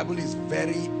the Bible is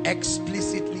very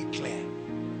explicitly clear.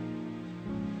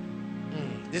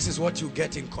 This is what you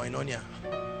get in Koinonia.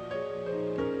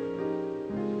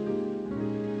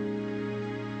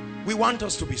 We want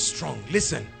us to be strong.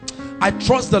 Listen, I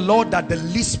trust the Lord that the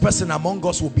least person among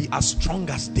us will be as strong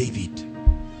as David.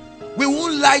 We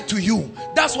won't lie to you.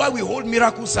 That's why we hold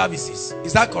miracle services.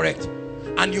 Is that correct?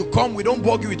 And you come, we don't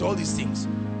bug you with all these things.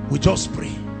 We just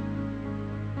pray.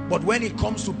 But when it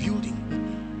comes to building,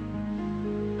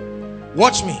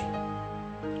 watch me.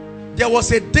 There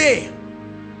was a day,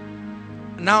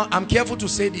 now I'm careful to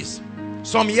say this,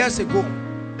 some years ago,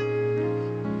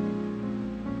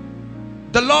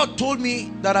 the Lord told me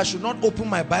that I should not open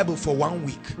my Bible for 1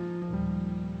 week.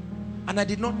 And I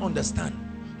did not understand.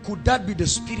 Could that be the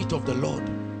Spirit of the Lord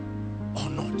or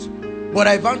not? But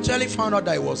I eventually found out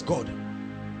that it was God.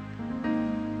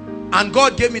 And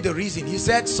God gave me the reason. He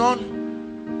said, son,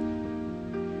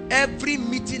 every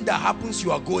meeting that happens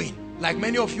you are going. Like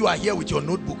many of you are here with your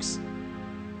notebooks.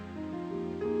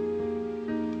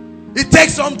 It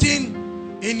takes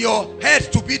something in your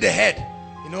head to be the head.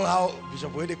 You know how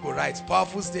Bishop Oedeko writes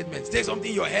powerful statements. Take something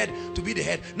in your head to be the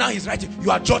head. Now he's writing,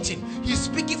 you are jotting. He's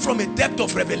speaking from a depth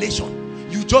of revelation.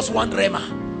 You just want Rema.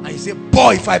 And you say,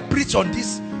 boy, if I preach on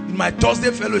this in my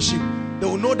Thursday fellowship, they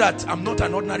will know that I'm not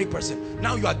an ordinary person.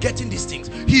 Now you are getting these things.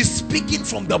 He's speaking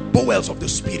from the bowels of the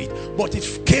spirit, but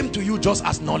it came to you just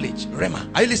as knowledge. Rema,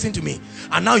 are you listening to me?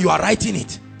 And now you are writing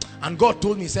it. And God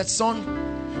told me, he said,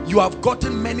 son, you have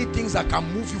gotten many things that can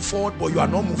move you forward, but you are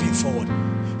not moving forward.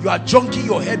 You are junking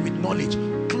your head with knowledge.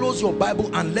 close your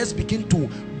Bible and let's begin to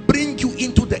bring you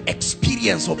into the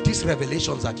experience of these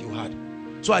revelations that you had.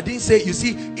 So I didn't say, you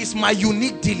see, it's my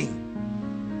unique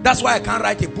dealing. That's why I can't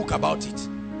write a book about it.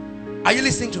 Are you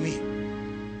listening to me?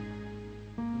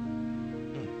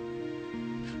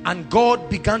 And God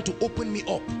began to open me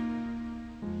up.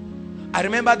 I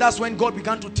remember that's when God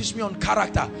began to teach me on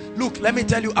character. Look, let me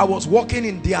tell you, I was walking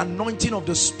in the anointing of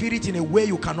the Spirit in a way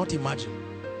you cannot imagine.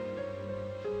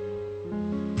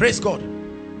 Praise God.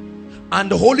 And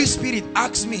the Holy Spirit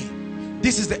asked me,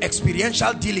 this is the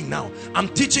experiential dealing now. I'm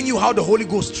teaching you how the Holy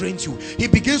Ghost trains you. He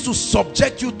begins to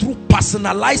subject you through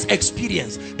personalized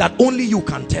experience that only you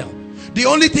can tell. The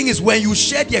only thing is, when you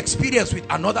share the experience with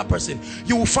another person,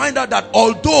 you will find out that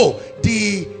although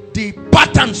the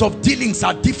patterns of dealings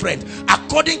are different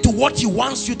according to what he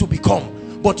wants you to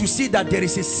become, but you see that there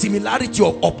is a similarity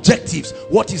of objectives,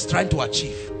 what he's trying to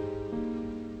achieve.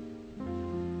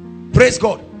 Praise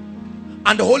God.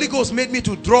 And the Holy Ghost made me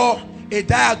to draw a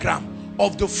diagram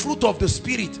of the fruit of the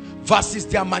Spirit versus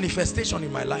their manifestation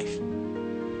in my life.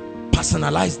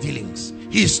 Personalized dealings.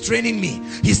 He is training me.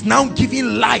 He's now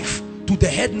giving life to the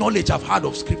head knowledge I've had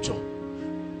of Scripture.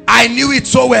 I knew it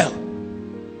so well.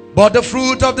 But the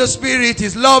fruit of the Spirit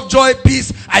is love, joy,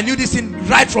 peace. I knew this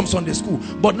right from Sunday school.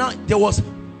 But now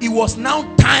it was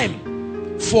now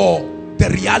time for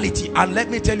the reality. And let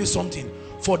me tell you something.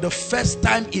 For the first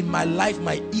time in my life,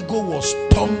 my ego was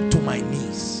torn to my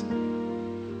knees.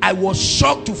 I was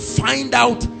shocked to find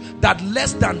out that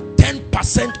less than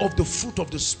 10% of the fruit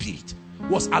of the Spirit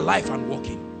was alive and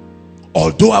working.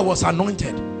 Although I was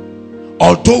anointed,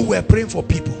 although we were praying for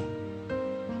people,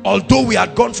 although we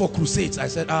had gone for crusades, I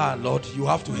said, Lord, you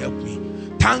have to help me.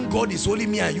 Thank God it's only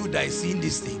me and you that is seeing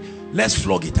this thing. Let's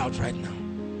flog it out right now.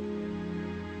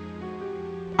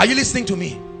 Are you listening to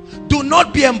me? Do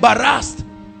not be embarrassed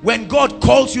when God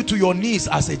calls you to your knees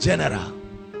as a general.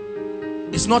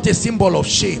 It's not a symbol of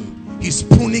shame. He's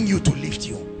pruning you to lift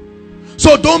you.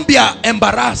 So don't be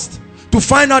embarrassed to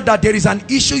find out that there is an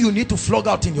issue you need to flog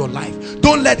out in your life.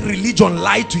 Don't let religion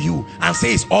lie to you and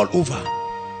say it's all over.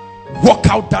 Walk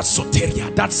out that soteria,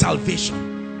 that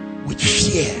salvation, with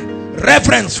fear,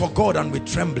 reverence for God, and with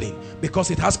trembling,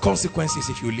 because it has consequences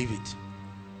if you leave it.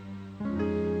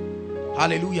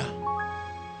 Hallelujah.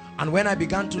 And when I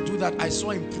began to do that, I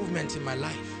saw improvement in my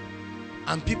life,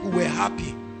 and people were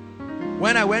happy.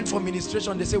 When I went for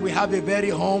ministration, they say, we have a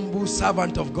very humble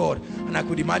servant of God. And I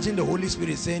could imagine the Holy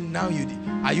Spirit saying, now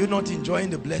are you not enjoying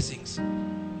the blessings?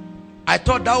 I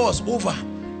thought that was over.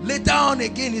 Later on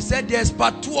again, he said, there's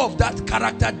part 2 of that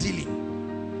character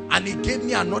dealing. And he gave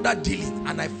me another dealing,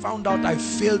 and I found out I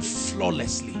failed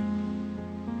flawlessly.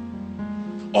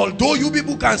 Although you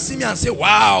people can see me and say,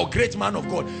 wow, great man of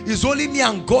God, it's only me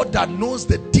and God that knows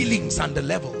the dealings and the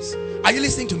levels. Are you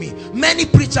listening to me? Many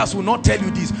preachers will not tell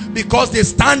you this because they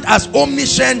stand as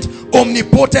omniscient,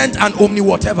 omnipotent, and omni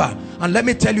whatever. And let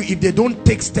me tell you, if they don't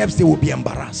take steps, they will be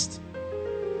embarrassed.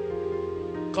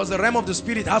 Because the realm of the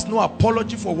Spirit has no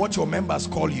apology for what your members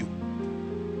call you.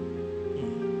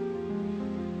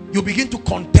 You begin to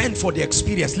contend for the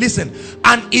experience. Listen,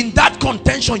 and in that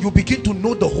contention, you begin to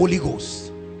know the Holy Ghost.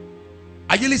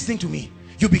 Are you listening to me?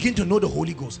 You begin to know the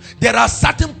Holy Ghost. There are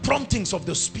certain promptings of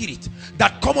the Spirit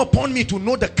that come upon me to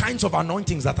know the kinds of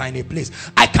anointings that are in a place.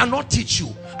 I cannot teach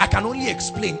you. I can only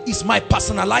explain. It's my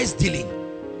personalized dealing.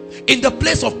 In the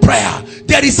place of prayer,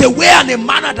 there is a way and a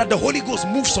manner that the Holy Ghost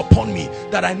moves upon me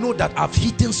that I know that I've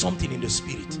hidden something in the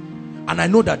Spirit. And I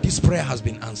know that this prayer has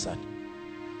been answered.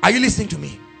 Are you listening to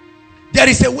me? There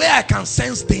is a way I can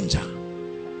sense danger.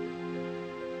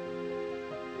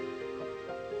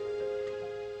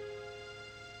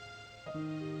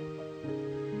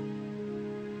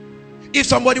 If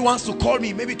somebody wants to call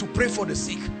me, maybe to pray for the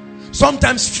sick,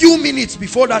 sometimes few minutes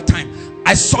before that time,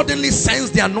 I suddenly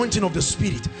sense the anointing of the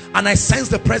Spirit, and I sense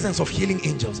the presence of healing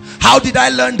angels. How did I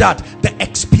learn that? The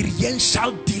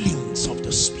experiential dealings of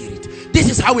the Spirit. This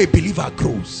is how a believer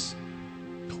grows.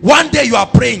 One day you are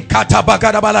praying,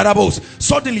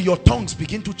 suddenly your tongues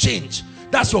begin to change.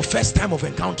 That's your first time of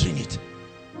encountering it.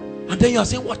 And then you are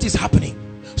saying, what is happening?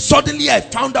 Suddenly I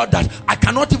found out that I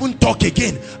cannot even talk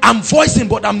again. I'm voicing,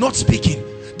 but I'm not speaking.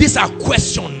 These are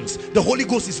questions. The Holy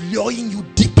Ghost is luring you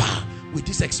deeper with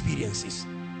these experiences.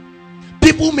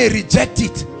 People may reject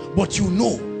it, but you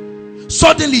know.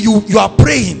 Suddenly you are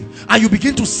praying and you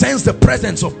begin to sense the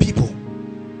presence of people.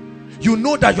 You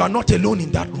know that you are not alone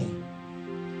in that room.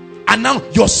 And now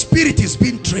your spirit is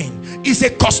being trained. It's a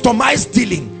customized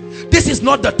dealing. This is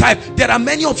not the type. There are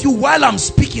many of you, while I'm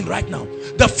speaking right now,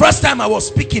 the first time I was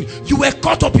speaking, you were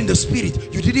caught up in the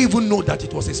Spirit. You didn't even know that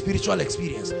it was a spiritual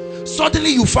experience.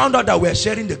 Suddenly you found out that we're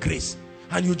sharing the grace.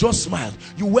 and you just smiled.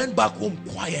 You went back home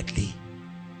quietly,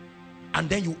 and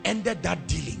then you ended that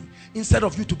dealing instead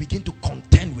of you to begin to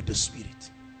contend with the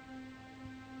spirit.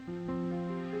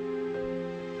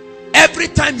 Every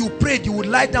time you prayed, you would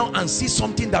lie down and see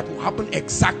something that will happen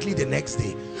exactly the next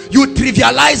day. You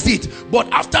trivialized it, but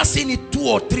after seeing it 2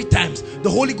 or 3 times, the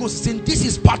Holy Ghost is saying, this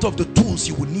is part of the tools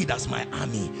you will need as my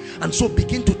army. And so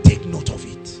begin to take note of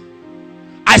it.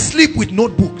 I sleep with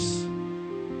notebooks.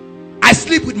 I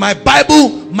sleep with my Bible,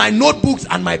 my notebooks,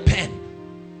 and my pen,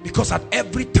 because at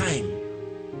every time,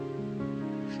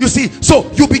 you see,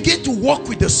 so you begin to walk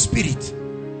with the spirit,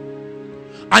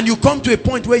 and you come to a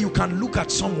point where you can look at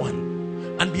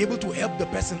someone and be able to help the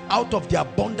person out of the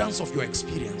abundance of your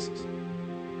experiences.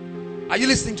 Are you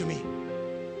listening to me?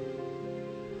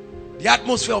 The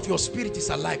atmosphere of your spirit is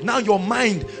alive. Now your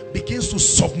mind begins to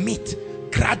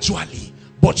submit gradually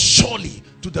but surely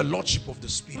to the lordship of the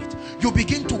spirit. You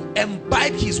begin to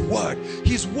imbibe his word.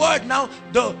 His word now,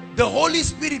 the Holy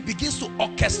Spirit begins to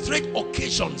orchestrate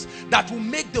occasions that will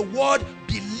make the word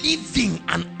be living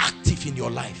and active in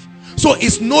your life. So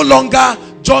it's no longer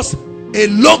just a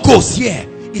logos here.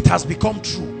 It has become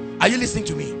true. Are you listening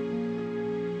to me?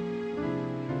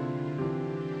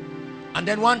 And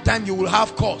then one time you will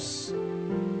have course,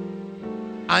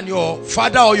 and your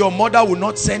father or your mother will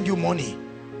not send you money,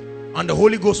 and the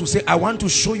Holy Ghost will say, I want to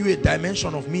show you a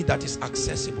dimension of me that is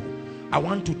accessible. I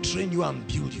want to train you and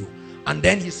build you. And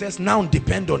then he says, now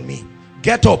depend on me.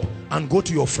 Get up and go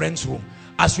to your friend's room.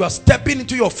 As you are stepping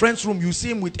into your friend's room, you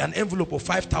see him with an envelope of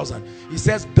 5,000. He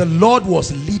says, the Lord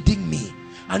was leading me.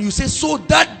 And you say, so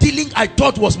that dealing I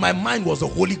thought was my mind was the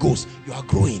Holy Ghost. You are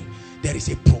growing. There is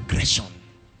a progression.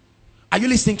 Are you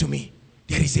listening to me?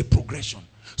 There is a progression.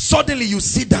 Suddenly you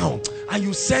sit down and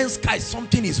you sense, guys,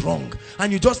 something is wrong,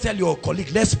 and you just tell your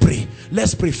colleague, let's pray,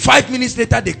 let's pray. 5 minutes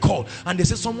later they call and they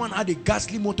say someone had a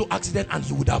ghastly motor accident and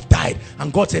he would have died,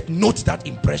 and God said, note that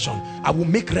impression. I will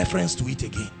make reference to it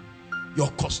again. Your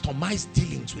customized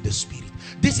dealings with the spirit.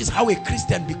 This is how a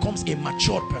Christian becomes a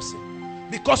matured person,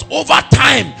 because over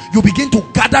time you begin to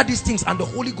gather these things and the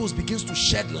Holy Ghost begins to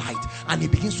shed light and he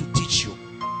begins to teach you.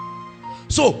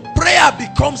 So prayer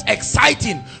becomes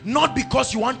exciting, not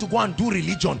because you want to go and do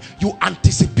religion. You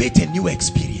anticipate a new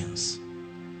experience.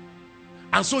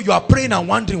 And so you are praying and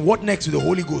wondering, what next will the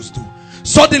Holy Ghost do?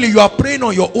 Suddenly you are praying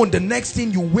on your own. The next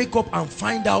thing, you wake up and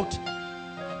find out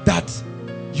that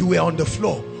you were on the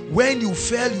floor. When you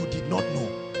fell, you did not know.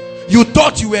 You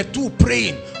thought you were too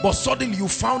praying, but suddenly you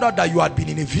found out that you had been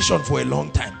in a vision for a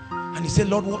long time. And you say,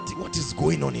 Lord, what is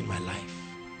going on in my life?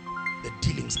 The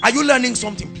dealings. Are you learning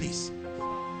something, please?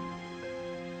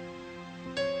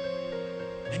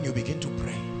 Then you begin to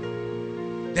pray.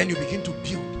 Then you begin to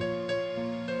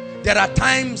build. There are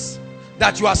times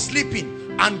that you are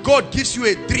sleeping and God gives you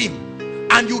a dream,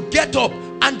 and you get up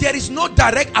and there is no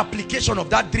direct application of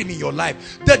that dream in your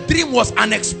life. The dream was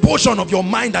an explosion of your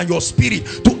mind and your spirit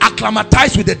to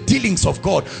acclimatize with the dealings of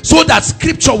God, so that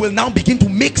scripture will now begin to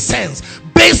make sense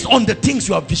based on the things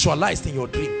you have visualized in your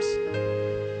dreams.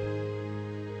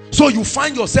 So you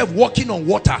find yourself walking on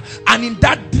water, and in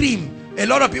that dream, a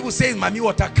lot of people say, Mami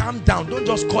water, calm down. Don't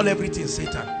just call everything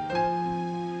Satan.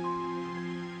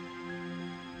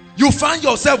 You find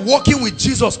yourself walking with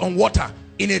Jesus on water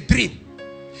in a dream.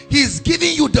 He's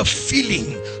giving you the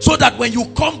feeling, so that when you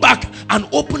come back and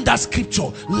open that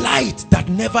scripture, light that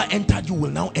never entered you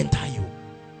will now enter you.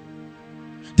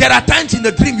 There are times in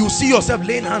the dream you see yourself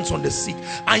laying hands on the sick,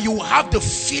 and you have the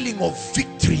feeling of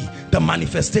victory, the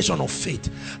manifestation of faith.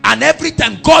 And every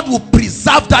time God will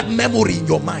preserve that memory in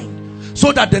your mind,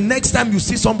 so that the next time you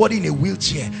see somebody in a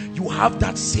wheelchair, you have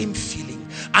that same feeling,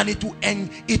 and it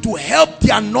will help the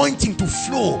anointing to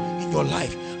flow in your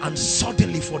life. And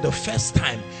suddenly, for the first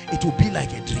time, it will be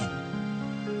like a dream.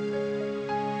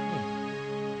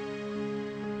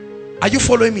 Are you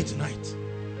following me tonight?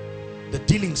 The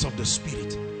dealings of the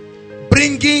spirit,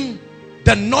 bringing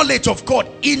the knowledge of God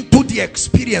into the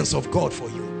experience of God for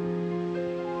you.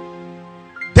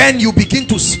 Then you begin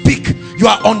to speak. You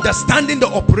are understanding the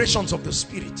operations of the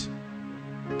spirit.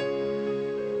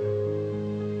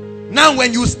 Now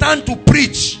when you stand to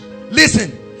preach,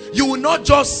 listen, you will not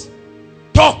just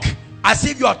talk as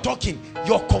if you are talking.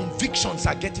 Your convictions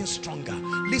are getting stronger.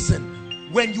 Listen,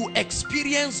 when you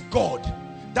experience God,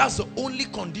 that's the only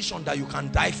condition that you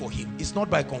can die for him. It's not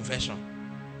by confession.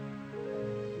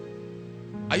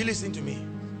 Are you listening to me?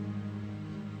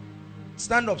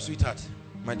 Stand up, sweetheart,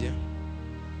 my dear.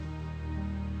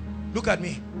 Look at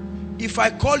me. If I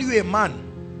call you a man,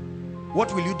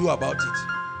 what will you do about it?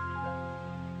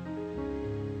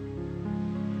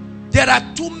 There are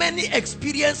too many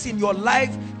experiences in your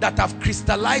life that have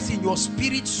crystallized in your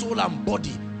spirit, soul, and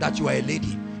body that you are a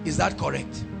lady. Is that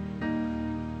correct?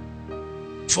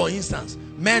 For instance,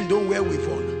 men don't wear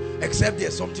weave-on except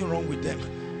there's something wrong with them.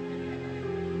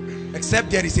 Except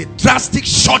there is a drastic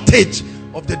shortage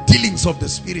of the dealings of the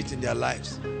spirit in their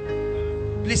lives.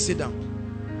 Please sit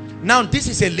down. Now this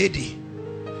is a lady.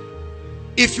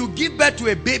 If you give birth to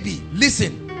a baby,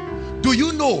 listen, do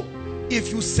you know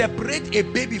if you separate a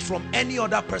baby from any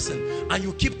other person and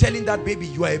you keep telling that baby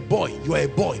you are a boy, you are a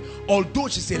boy, although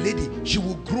she's a lady, she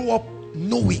will grow up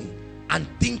knowing and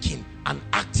thinking and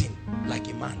acting like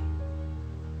a man,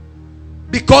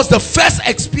 because the first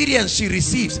experience she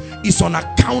receives is on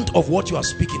account of what you are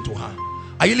speaking to her.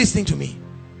 Are you listening to me?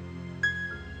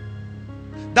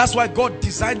 That's why God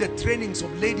designed the trainings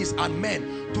of ladies and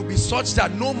men to be such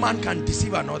that no man can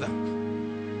deceive another.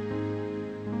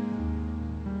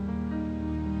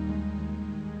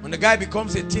 When the guy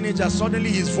becomes a teenager, suddenly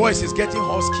his voice is getting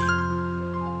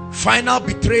husky. Final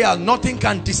betrayal, nothing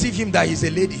can deceive him that he's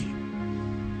a lady.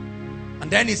 And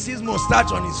then he sees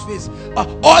mustache on his face.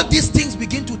 All these things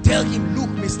begin to tell him, look,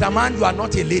 Mr. Man, you are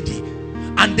not a lady.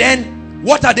 And then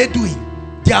what are they doing?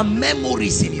 They are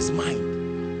memories in his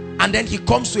mind. And then he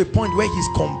comes to a point where he's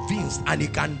convinced and he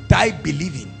can die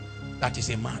believing that he's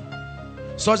a man.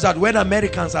 Such that when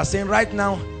Americans are saying right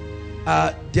now,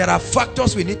 there are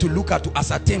factors we need to look at to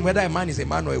ascertain whether a man is a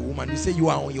man or a woman. You say you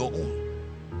are on your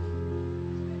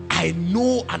own. I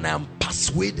know and I am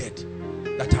persuaded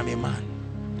that I'm a man.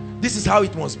 This is how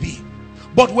it must be.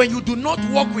 But when you do not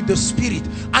walk with the spirit,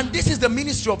 and this is the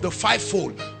ministry of the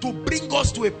fivefold, to bring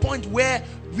us to a point where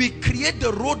we create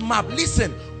the roadmap.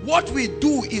 Listen, what we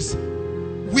do is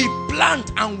we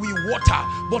plant and we water,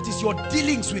 but it's your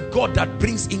dealings with God that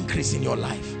brings increase in your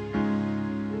life.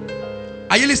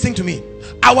 Are you listening to me?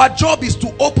 Our job is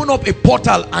to open up a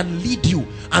portal and lead you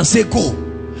and say go,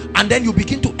 and then you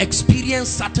begin to experience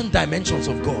certain dimensions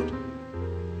of God.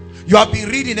 You have been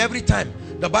reading every time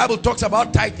the Bible talks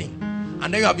about tithing,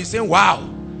 and then you have been saying, wow.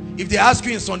 If they ask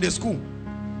you in Sunday school,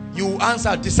 you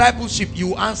answer. Discipleship,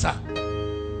 you answer.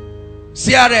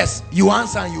 CRS, you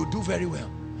answer, and you do very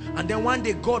well. And then one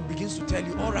day God begins to tell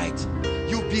you, all right,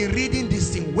 you've been reading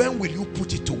this thing, when will you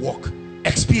put it to work?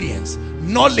 Experience,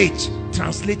 knowledge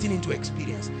translating into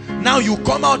experience. Now you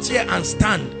come out here and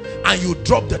stand and you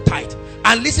drop the tithe.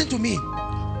 And listen to me,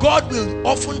 God will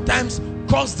oftentimes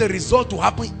cause the result to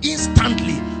happen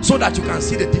instantly so that you can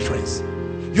see the difference.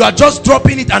 You are just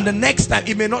dropping it, and the next time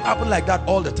it may not happen like that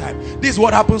all the time. This is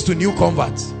what happens to new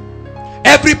converts.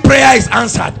 Every prayer is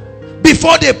answered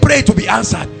before they pray to be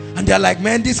answered, and they're like,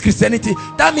 man, this Christianity,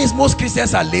 that means most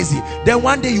Christians are lazy. Then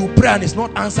one day you pray and it's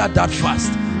not answered that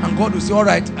fast, and God will say, all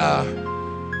right,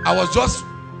 I was just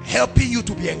helping you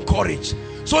to be encouraged,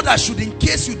 so that should in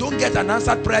case you don't get an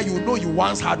answered prayer, you know you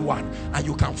once had one and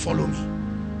you can follow me.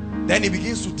 Then he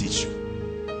begins to teach you.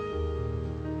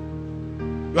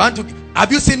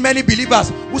 Have you seen many believers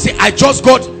who say, I just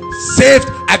got saved,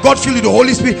 I got filled with the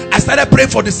Holy Spirit, I started praying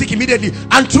for the sick immediately,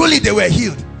 and truly they were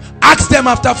healed? Ask them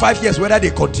after 5 years whether they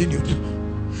continued.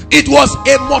 It was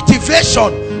a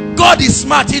motivation. God is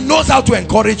smart, he knows how to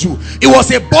encourage you. It was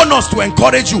a bonus to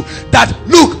encourage you that,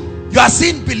 look, you are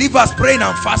seeing believers praying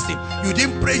and fasting. You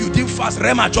didn't pray, you didn't fast,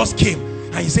 Rema just came,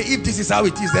 and you say, if this is how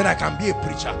it is, then I can be a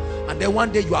preacher. And then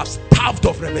one day you have starved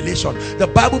of revelation. The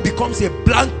Bible becomes a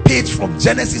blank page from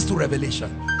Genesis to Revelation.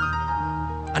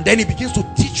 And then he begins to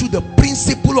teach you the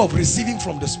principle of receiving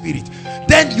from the Spirit.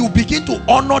 Then you begin to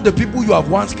honor the people you have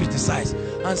once criticized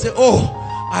and say, oh,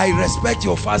 I respect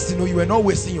your fasting. No, you were not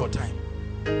wasting your time.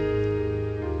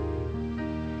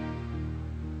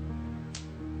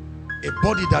 A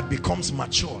body that becomes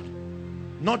matured,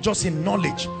 not just in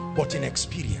knowledge but in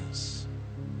experience.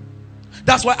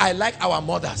 That's why I like our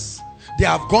mothers. They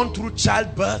have gone through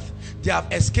childbirth, they have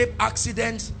escaped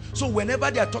accidents. So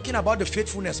whenever they are talking about the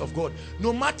faithfulness of God,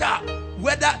 no matter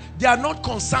whether they are not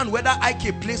concerned whether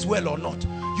IK plays well or not,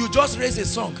 you just raise a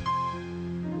song.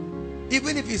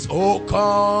 Even if it's, oh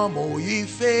come, oh ye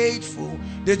faithful,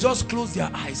 they just close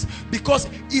their eyes, because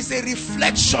it's a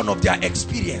reflection of their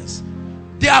experience.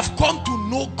 They have come to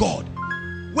know God.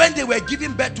 When they were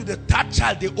giving birth to the third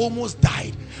child, they almost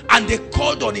died, and they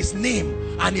called on his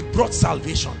name and it brought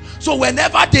salvation. So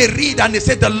whenever they read and they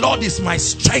say, the Lord is my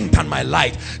strength and my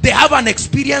light, they have an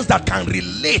experience that can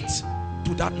relate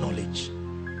to that knowledge,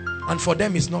 and for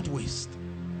them it's not waste.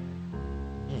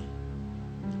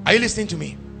 Are you listening to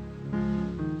me?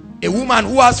 A woman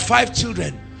who has 5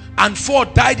 children and 4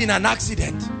 died in an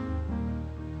accident.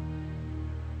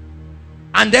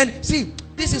 And then, see,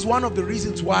 this is one of the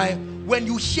reasons why when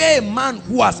you hear a man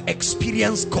who has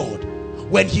experienced God,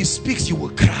 When he speaks, you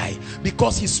will cry,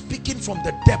 because he's speaking from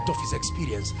the depth of his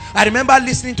experience. I remember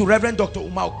listening to Reverend Dr.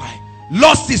 Umar Okpai.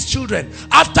 Lost his children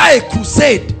after a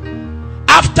crusade.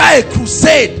 After a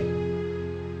crusade,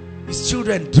 his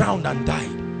children drowned and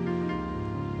died.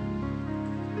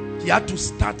 He had to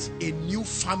start a new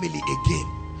family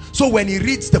again. So when he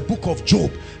reads the book of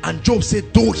Job, and Job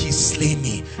said, though he slay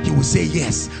me, he will say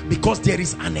yes, because there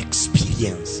is an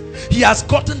experience. He has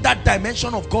gotten that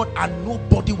dimension of God, and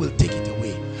nobody will take it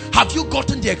away. Have you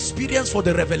gotten the experience for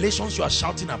the revelations you are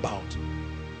shouting about?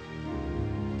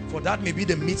 For that may be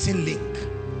the missing link.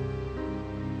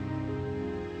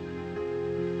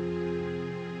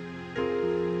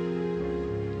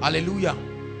 Hallelujah.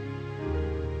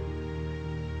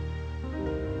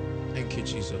 Thank you,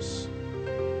 Jesus.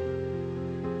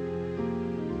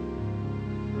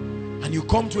 And you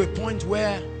come to a point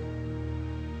where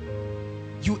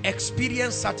you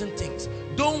experience certain things.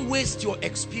 Don't waste your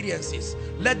experiences.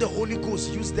 Let the Holy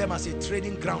Ghost use them as a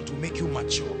training ground to make you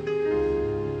mature.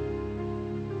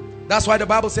 That's why the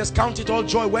Bible says, count it all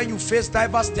joy when you face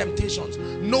diverse temptations,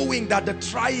 knowing that the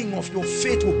trying of your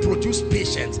faith will produce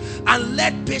patience, and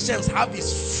let patience have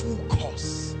its full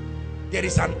course. There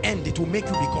is an end. It will make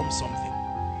you become something.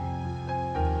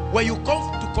 When you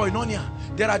come to Koinonia,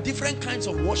 there are different kinds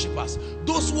of worshipers.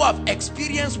 Those who have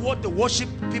experienced what the worship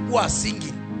people are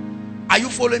singing. Are you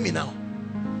following me now?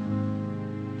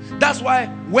 That's why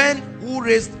when who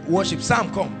raised worship?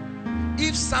 Sam, come.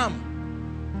 If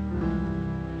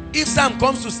Sam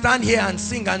comes to stand here and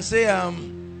sing and say,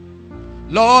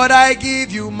 Lord, I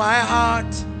give you my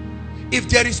heart. If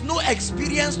there is no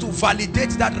experience to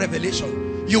validate that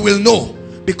revelation, you will know,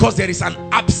 because there is an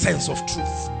absence of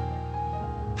truth.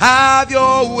 Have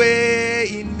your way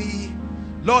in me,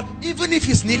 Lord. Even if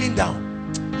he's kneeling down,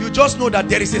 you just know that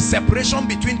there is a separation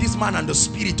between this man and the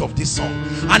spirit of this song.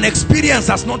 An experience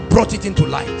has not brought it into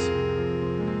light.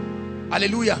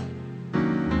 Hallelujah.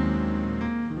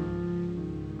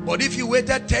 But if you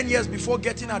waited 10 years before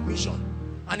getting admission,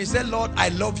 and he said, Lord, I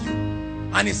love you,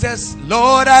 and he says,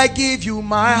 Lord, I give you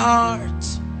my heart,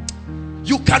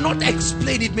 you cannot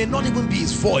explain. It may not even be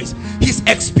his voice. His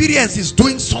experience is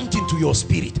doing something to your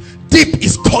spirit. Deep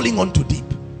is calling unto deep.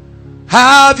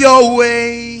 Have your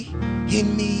way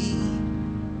in me.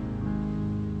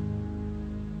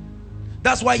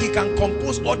 That's why he can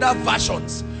compose other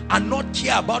versions and not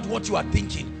care about what you are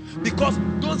thinking, because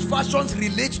those versions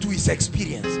relate to his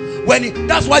experience.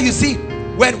 That's why you see,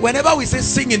 whenever we say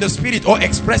sing in the spirit or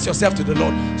express yourself to the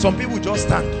Lord, some people just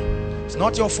stand. It's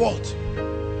not your fault.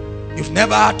 You've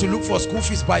never had to look for school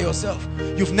fees by yourself.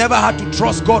 You've never had to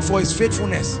trust God for his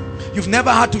faithfulness. You've never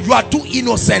had to. You are too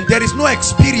innocent. There is no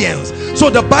experience. So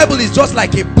the Bible is just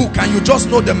like a book, and you just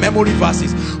know the memory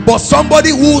verses. But somebody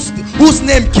whose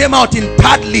name came out in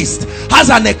that list has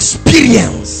an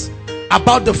experience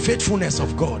about the faithfulness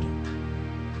of God.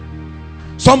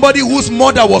 Somebody whose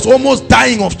mother was almost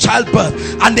dying of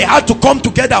childbirth, and they had to come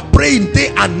together praying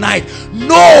day and night,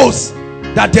 knows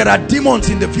that there are demons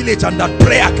in the village and that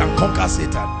prayer can conquer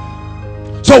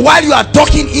Satan. So while you are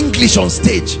talking English on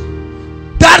stage,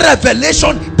 that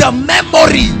revelation, the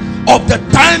memory of the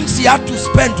times he had to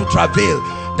spend to travail,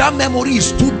 that memory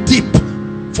is too deep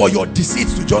for your deceit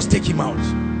to just take him out.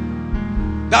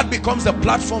 That becomes the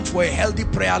platform for a healthy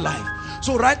prayer life.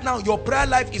 So right now, your prayer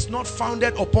life is not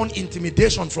founded upon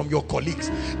intimidation from your colleagues.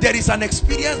 There is an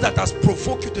experience that has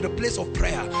provoked you to the place of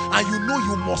prayer, and you know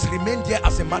you must remain there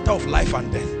as a matter of life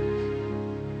and death.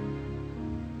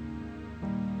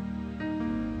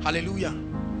 Hallelujah.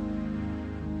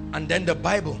 And then the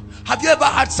Bible. Have you ever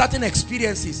had certain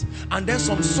experiences, and then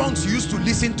some songs you used to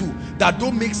listen to that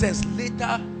don't make sense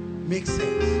later make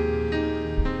sense?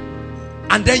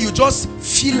 And then you just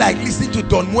feel like listening to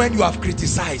Don when you have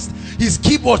criticized. His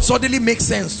keyboard suddenly makes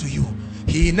sense to you.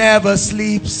 He never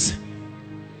sleeps.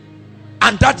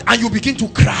 And you begin to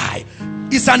cry.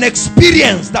 It's an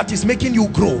experience that is making you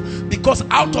grow, because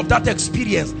out of that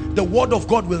experience, the word of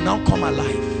God will now come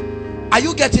alive. Are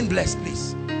you getting blessed,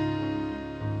 please?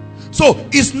 So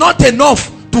it's not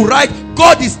enough to write.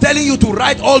 God is telling you to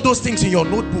write all those things in your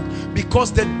notebook,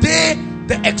 because the day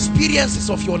the experiences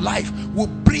of your life will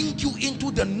bring you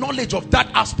into the knowledge of that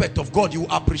aspect of God, you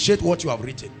appreciate what you have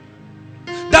written.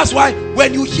 That's why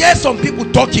when you hear some people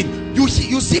talking, you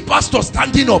see pastors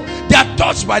standing up, they are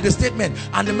touched by the statement,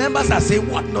 and the members are saying,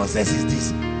 what nonsense is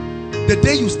this? The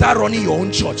day you start running your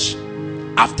own church,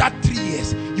 after 3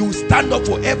 years, you will stand up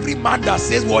for every man that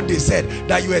says what they said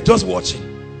that you were just watching.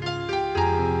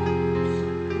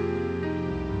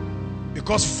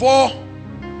 Because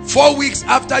four weeks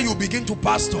after you begin to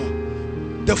pastor,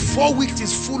 the 4 weeks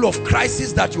is full of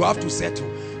crises that you have to settle.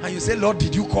 And you say, Lord,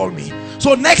 did you call me?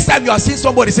 So next time you are seeing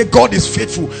somebody say God is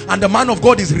faithful, and the man of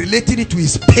God is relating it to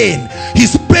his pain.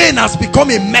 His pain has become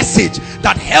a message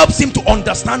that helps him to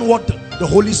understand what the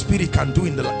Holy Spirit can do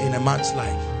in a man's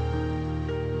life.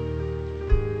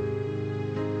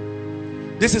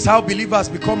 This is how believers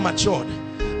become matured.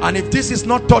 And if this is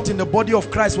not taught in the body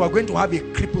of Christ, we are going to have a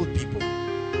crippled people.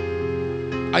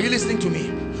 Are you listening to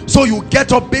me? So you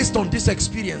get up based on these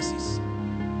experiences.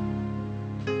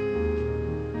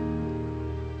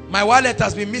 My wallet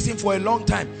has been missing for a long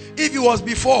time. If it was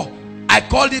before, I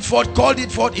called it forth,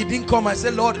 it didn't come. I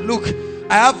said, Lord, look,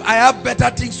 I have better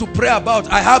things to pray about.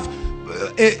 I have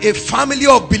a family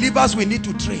of believers we need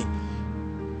to train.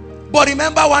 But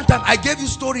remember one time I gave you a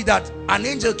story that an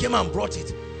angel came and brought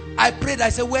it. I prayed, I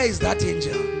said, where is that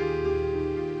angel?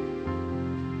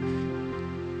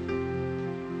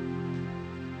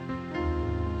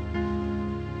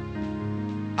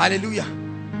 Hallelujah.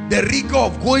 The rigor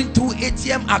of going through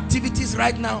ATM activities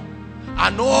right now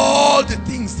and all the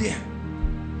things there.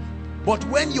 But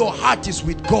when your heart is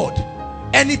with God,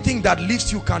 anything that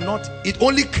leaves you cannot, it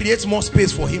only creates more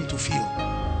space for him to feel.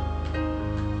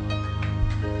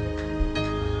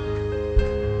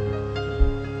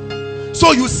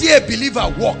 So you see a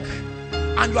believer walk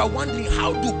and you are wondering,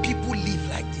 how do people live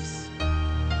like this?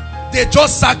 They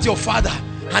just sacked your father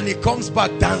and he comes back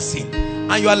dancing.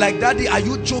 And you are like, Daddy, are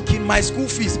you joking? My school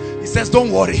fees. He says,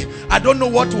 don't worry, I don't know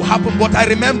what will happen, but I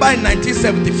remember in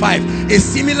 1975 a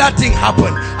similar thing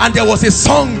happened and there was a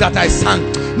song that I sang.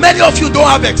 Many of you don't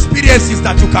have experiences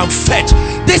that you can fetch.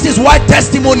 This is why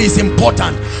testimony is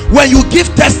important. When you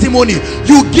give testimony,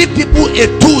 you give people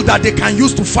a tool that they can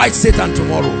use to fight Satan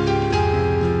tomorrow.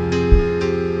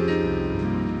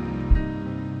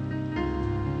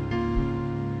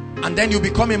 And then you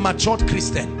become a matured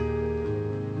Christian.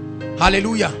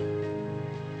 Hallelujah.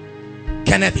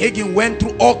 Kenneth Hagin went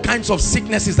through all kinds of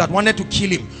sicknesses that wanted to kill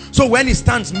him. So when he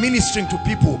stands ministering to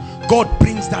people, God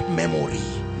brings that memory.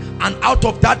 And out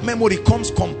of that memory comes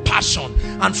compassion.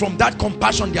 And from that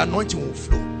compassion, the anointing will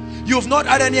flow. You've not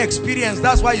had any experience.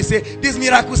 That's why you say, this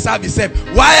miracle service,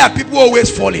 why are people always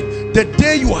falling? The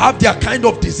day you have their kind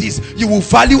of disease, you will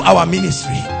value our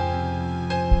ministry.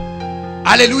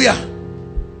 Hallelujah.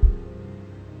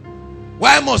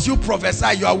 Why must you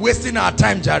prophesy? You are wasting our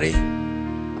time, Jerry.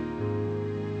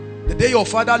 The day your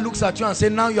father looks at you and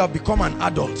says, now you have become an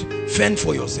adult, fend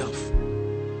for yourself.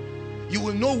 You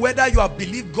will know whether you have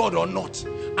believed God or not.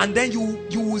 And then you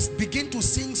will begin to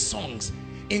sing songs,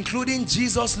 including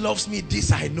Jesus loves me,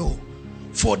 this I know,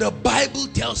 for the Bible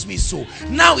tells me so.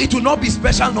 Now it will not be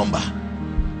special number.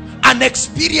 An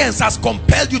experience has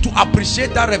compelled you to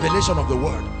appreciate that revelation of the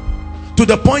word, to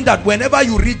the point that whenever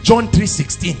you read John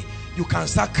 3:16, you can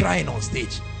start crying on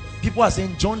stage. People are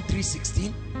saying John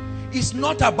 3:16. It's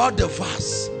not about the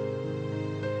verse.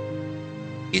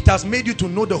 It has made you to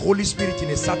know the Holy Spirit in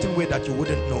a certain way that you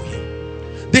wouldn't know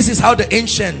him. This is how the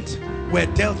ancient were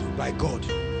dealt with by God.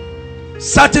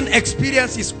 Certain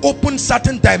experiences opened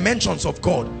certain dimensions of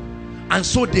God, and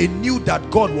so they knew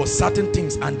that God was certain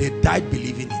things and they died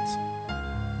believing it.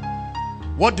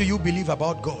 What do you believe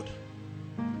about God?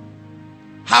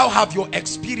 How have your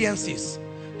experiences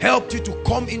helped you to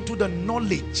come into the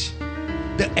knowledge,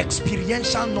 the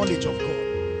experiential knowledge of God?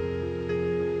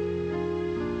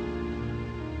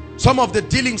 Some of the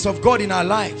dealings of God in our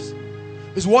lives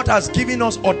is what has given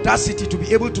us audacity to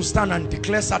be able to stand and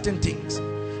declare certain things.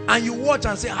 And you watch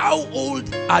and say, how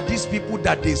old are these people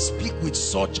that they speak with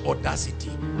such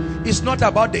audacity? It's not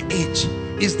about the age,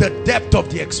 it's the depth of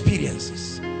the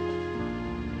experiences.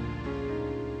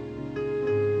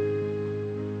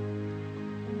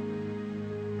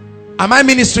 Am I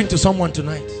ministering to someone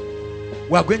tonight?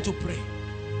 We are going to pray.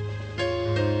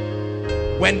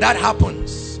 When that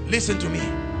happens, listen to me.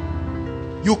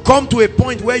 You come to a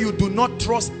point where you do not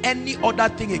trust any other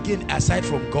thing again aside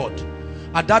from God.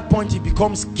 At that point, he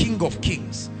becomes King of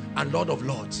Kings and Lord of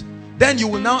Lords. Then you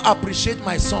will now appreciate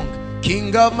my song,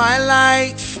 King of my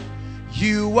life,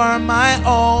 you are my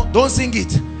all. Don't sing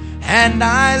it. And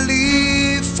I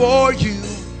live for you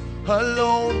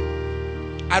alone.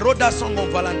 I wrote that song on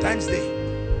Valentine's Day.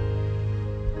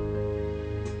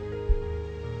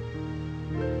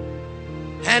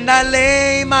 And I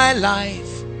lay my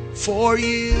life for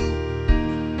you.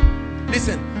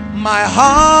 Listen, my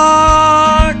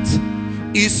heart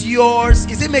is yours.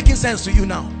 Is it making sense to you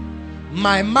now?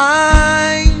 My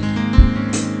mind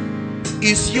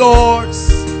is yours.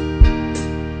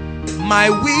 My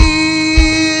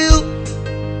will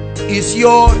is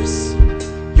yours.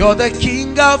 You're the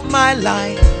king of my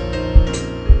life.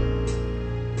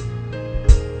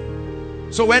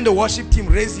 So when the worship team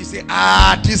raises, you say,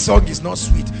 ah, this song is not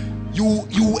sweet.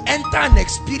 You enter an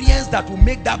experience that will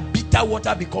make that bitter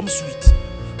water become sweet.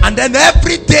 And then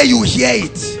every day you hear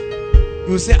it,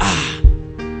 you say, ah,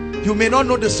 you may not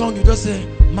know the song, you just say,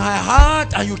 my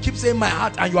heart, and you keep saying my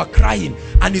heart, and you are crying,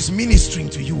 and it's ministering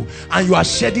to you, and you are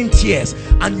shedding tears,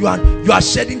 and you are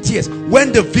shedding tears.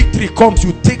 When the victory comes,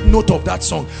 you take note of that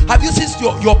song. Have you seen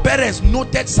your parents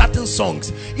noted certain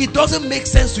songs? It doesn't make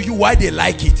sense to you why they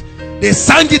like it. They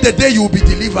sang it the day you will be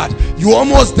delivered. You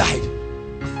almost died.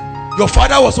 Your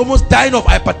father was almost dying of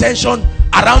hypertension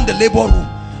around the labor room,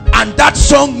 and that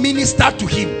song ministered to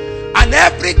him. And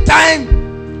every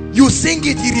time you sing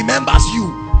it, he remembers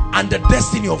you and the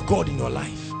destiny of God in your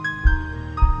life.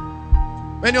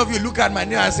 Many of you look at my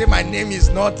name and say, my name is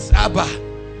not Abba.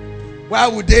 Why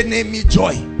would they name me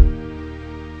Joy?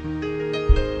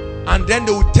 And then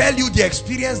they will tell you the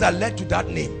experience that led to that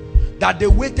name. That they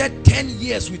waited 10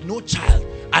 years with no child,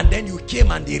 and then you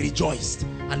came and they rejoiced,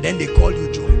 and then they call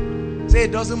you Joy. Say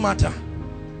it doesn't matter.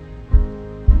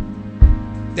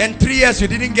 Then 3 years you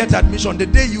didn't get admission. The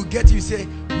day you get, you say,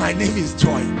 my name is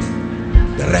Joy.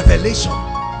 The revelation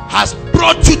has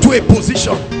brought you to a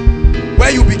position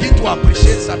where you begin to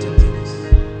appreciate certain things.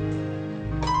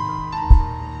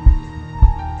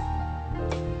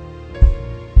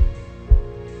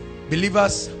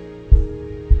 Believers,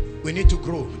 we need to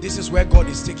grow. This is where God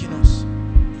is taking us.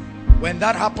 When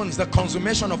that happens, the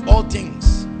consummation of all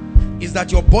things is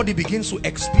that your body begins to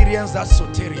experience that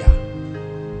soteria.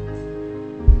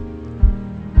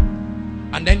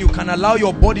 And then you can allow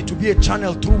your body to be a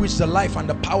channel through which the life and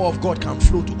the power of God can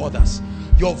flow to others.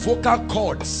 Your vocal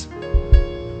cords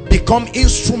become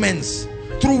instruments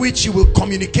through which you will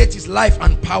communicate his life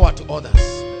and power to others.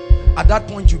 At that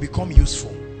point, you become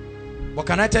useful. But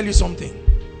can I tell you something?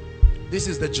 This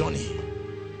is the journey.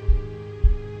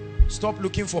 Stop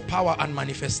looking for power and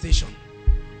manifestation.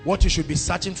 What you should be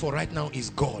searching for right now is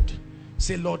God.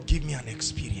 Say, Lord, give me an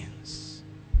experience.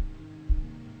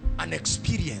 An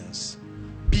experience.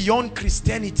 Beyond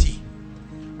Christianity,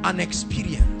 an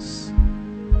experience.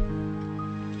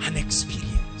 An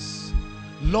experience.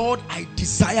 Lord, I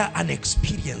desire an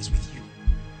experience with you.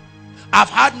 I've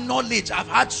had knowledge, I've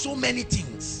had so many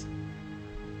things.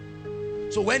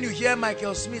 So when you hear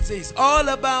Michael Smith say it's all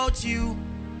about you,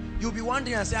 you'll be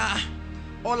wondering and say, ah,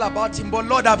 all about him. But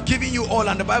Lord, I've given you all,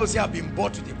 and the Bible says I've been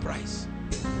bought with a price.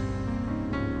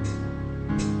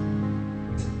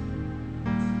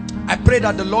 I pray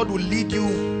that the Lord will lead you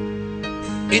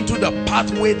into the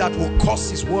pathway that will cause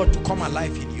his word to come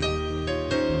alive in you.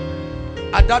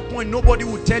 At that point, nobody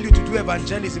will tell you to do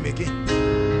evangelism again.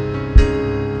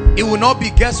 It will not be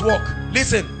guesswork.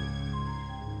 Listen,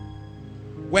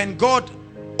 when God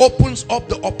opens up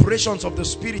the operations of the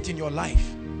Spirit in your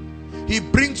life, he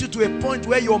brings you to a point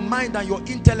where your mind and your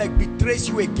intellect betrays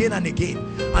you again and again,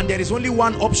 and there is only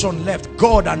one option left: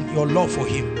 God and your love for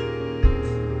him.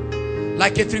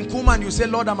 Like a Trinkuman, you say,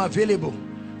 Lord, I'm available,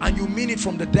 and you mean it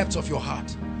from the depths of your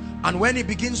heart. And when he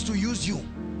begins to use you,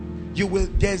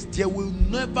 there will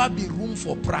never be room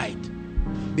for pride,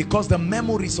 because the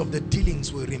memories of the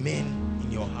dealings will remain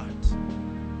in your heart.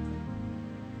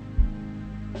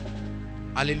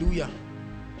 Hallelujah.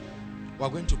 We're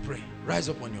going to pray. Rise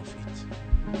up on your feet.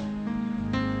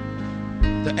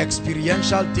 The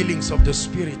experiential dealings of the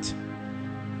Spirit.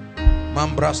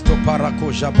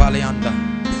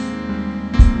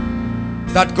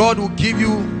 That God will give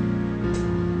you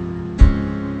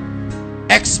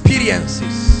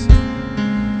experiences.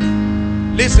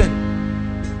 Listen,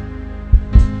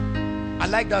 I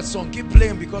like that song. Keep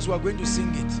playing, because we are going to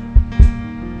sing it.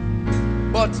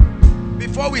 But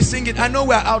before we sing it, I know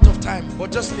we are out of time,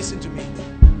 but just listen to me.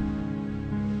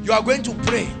 You are going to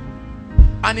pray,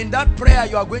 and in that prayer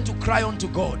you are going to cry unto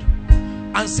God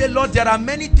and say, Lord, there are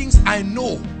many things I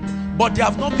know, but they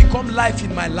have not become life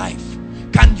in my life.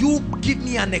 Can you give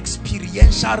me an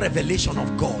experiential revelation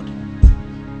of God?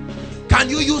 Can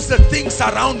you use the things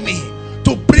around me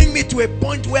to bring me to a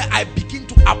point where I begin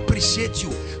to appreciate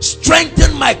you?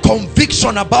 Strengthen my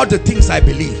conviction about the things I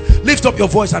believe. Lift up your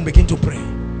voice and begin to pray.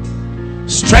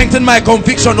 Strengthen my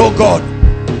conviction, oh God.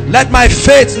 Let my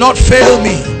faith not fail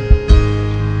me.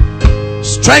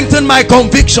 Strengthen my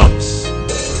convictions,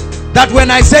 that when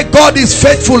I say God is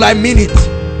faithful, I mean it.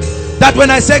 That when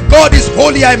I say God is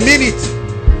holy, I mean it.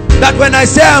 That when I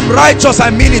say I'm righteous, I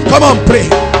mean it. Come on, pray.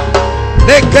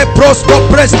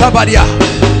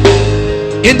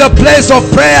 In the place of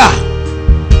prayer,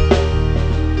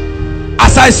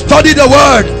 as I study the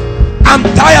word, I'm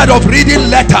tired of reading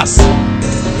letters.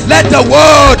 Let the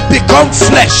word become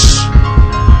flesh.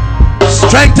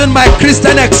 Strengthen my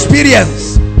Christian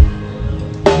experience.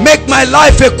 Make my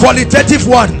life a qualitative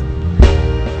one.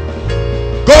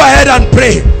 Go ahead and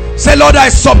pray. Say, Lord, I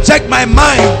subject my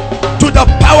mind to the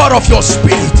power of your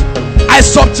spirit. I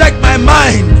subject my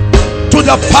mind to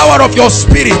the power of your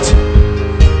spirit.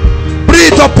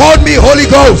 Breathe upon me, Holy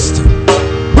Ghost.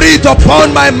 Breathe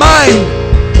upon my mind.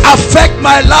 Affect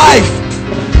my life.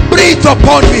 Breathe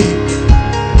upon me.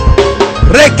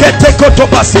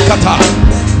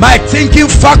 My thinking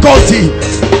faculty,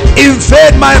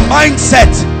 invade my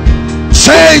mindset.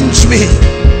 Change me.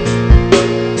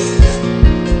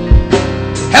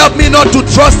 Help me not to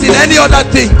trust in any other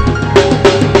thing.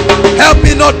 Help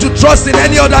me not to trust in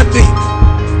any other thing.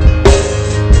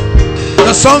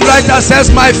 The songwriter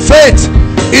says, my faith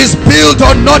is built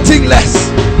on nothing less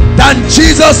than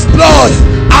Jesus' blood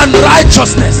and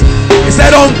righteousness. He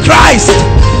said, on Christ,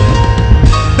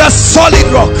 the solid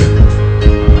rock.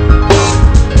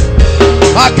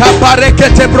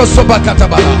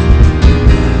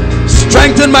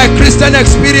 Strengthen my Christian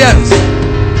experience,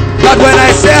 that when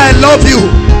I say I love you,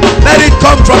 let it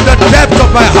come from the depth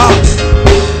of my heart.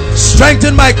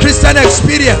 Strengthen my Christian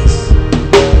experience,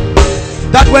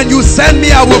 that when you send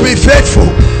me, I will be faithful.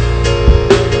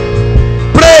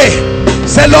 Pray.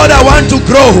 Say, Lord, I want to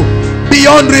grow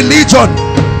beyond religion.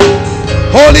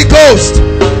 Holy Ghost,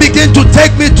 begin to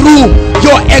take me through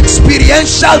your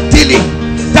experiential dealing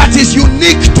that is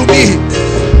unique to me.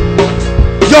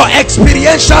 Your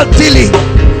experiential dealing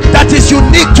that is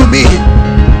unique to me.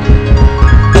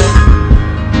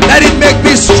 Let it make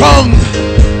me strong.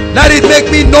 Let it make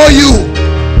me know you.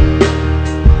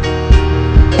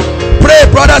 Pray,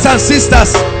 brothers and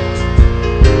sisters.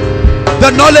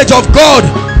 The knowledge of God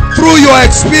through your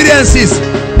experiences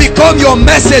become your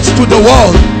message to the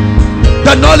world.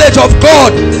 The knowledge of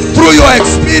God through your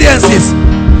experiences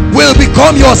will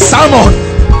become your sermon.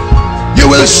 You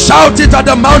will shout it at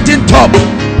the mountaintop.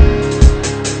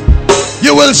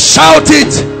 You will shout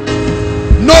it.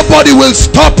 Nobody will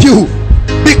stop you,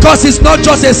 because it's not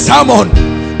just a sermon.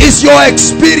 It's your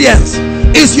experience.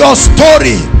 It's your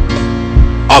story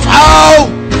of how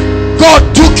God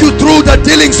took you through the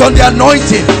dealings on the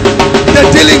anointing, the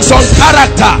dealings on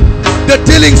character, the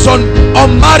dealings on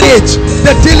marriage,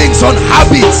 the dealings on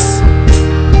habits.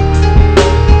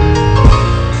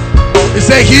 He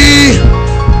said, he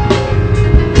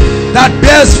that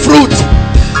bears fruit,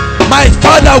 my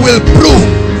Father will prove.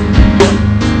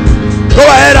 Go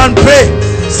ahead and pray.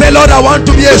 Say, Lord, I want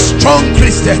to be a strong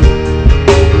Christian.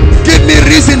 Give me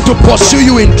reason to pursue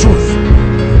you in truth.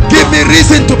 Give me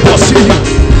reason to pursue you.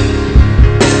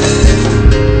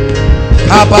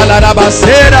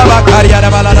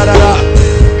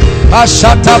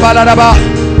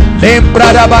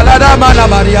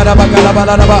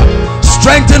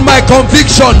 Strengthen my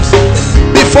convictions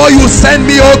before you send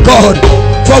me, oh God.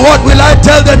 For what will I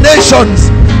tell the nations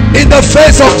in the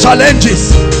face of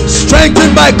challenges?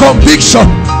 Strengthen my conviction.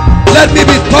 Let me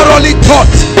be thoroughly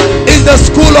taught in the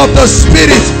school of the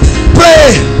Spirit.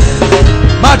 Pray.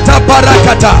 Mata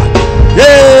parakata.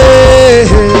 Yeah.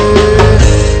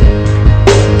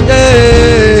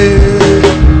 Yeah.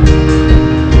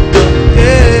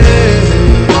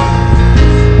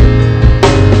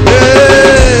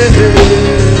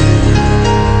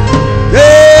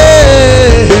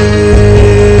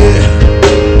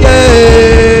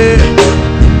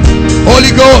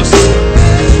 Holy Ghost,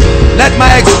 let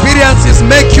my experiences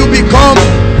make you become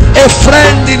a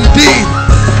friend indeed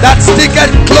that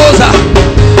sticketh closer.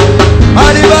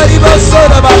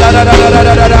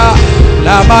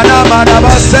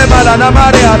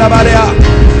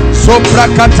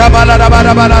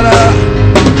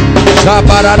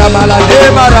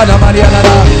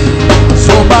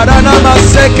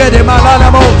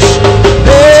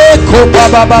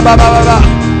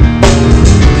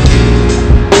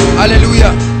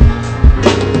 Hallelujah.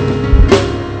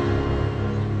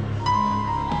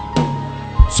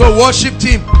 So worship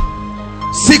team,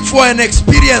 seek for an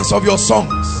experience of your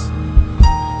songs.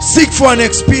 Seek for an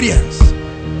experience.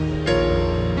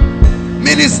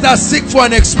 Minister, seek for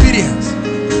an experience.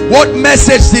 What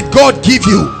message did God give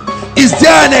you? Is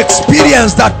there an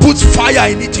experience that puts fire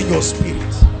in it in your spirit?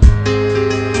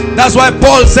 That's why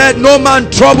Paul said, no man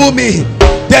trouble me.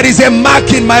 There is a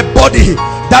mark in my body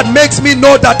that makes me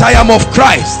know that I am of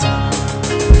Christ.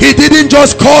 He didn't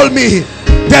just call me.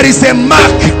 There is a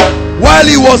mark. While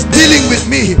he was dealing with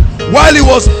me, while he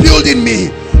was building me,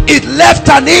 it left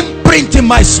an imprint in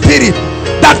my spirit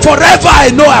that forever I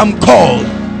know I'm called.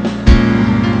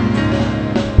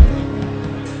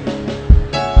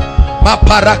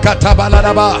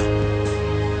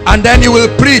 And then you will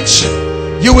preach.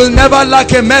 You will never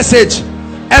lack a message.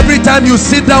 Every time you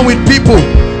sit down with people,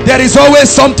 There is always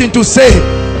something to say.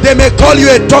 They may call you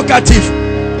a talkative,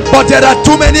 but there are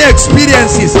too many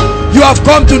experiences. You have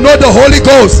come to know the Holy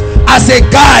Ghost as a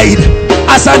guide,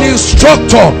 as an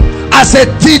instructor, as a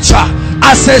teacher,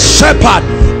 as a shepherd.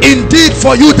 Indeed,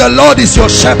 for you the Lord is your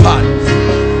shepherd.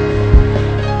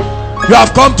 You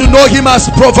have come to know him as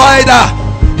provider.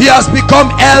 He has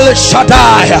become El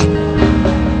Shaddai.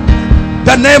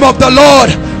 The name of the Lord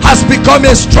has become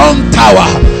a strong tower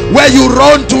where you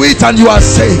run to it and you are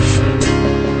safe.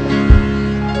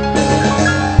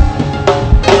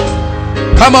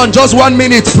 Come on, just 1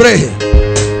 minute, pray.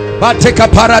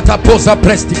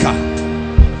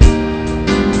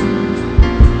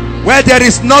 Where there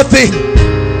is nothing,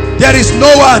 there is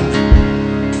no one.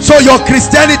 So your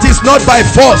Christianity is not by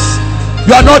force.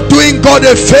 You are not doing God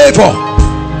a favor.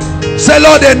 Say,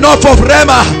 Lord, enough of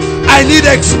Rema. I need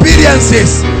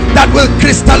experiences that will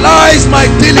crystallize my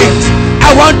dealings.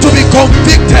 I want to be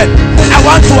convicted. I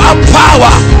want to have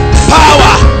power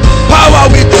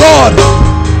with God.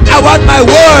 I want my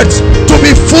words to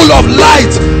be full of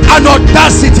light and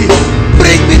audacity.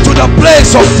 Bring me to the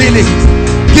place of dealings.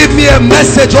 Give me a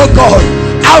message, oh God,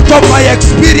 out of my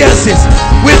experiences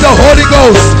with the Holy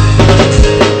Ghost.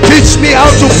 Teach me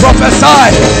how to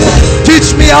prophesy.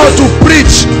 Teach me how to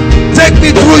preach. Take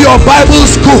me through your Bible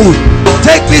school.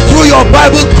 Take me through your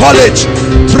Bible college.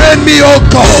 Train me, oh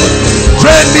God.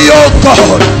 Train me, oh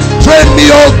God. Train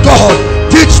me, oh God.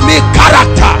 Teach me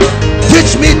character.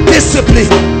 Teach me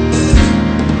discipline.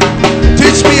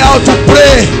 Teach me how to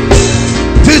pray.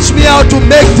 Teach me how to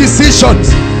make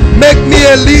decisions. Make me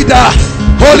a leader.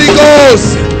 Holy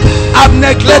Ghost, I've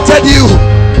neglected you,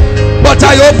 but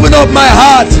I open up my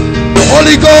heart.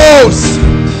 Holy Ghost,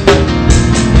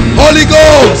 Holy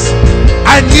Ghost,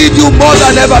 I need you more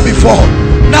than ever before.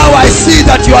 Now I see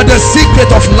that you are the secret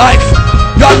of life.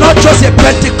 You are not just a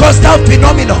Pentecostal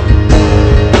phenomenon.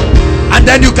 And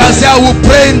then you can say, I will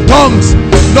pray in tongues.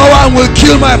 No one will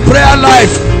kill my prayer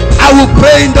life. I will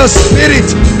pray in the spirit.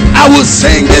 I will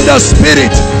sing in the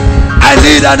spirit. I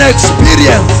need an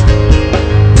experience.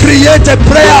 Create a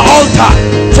prayer altar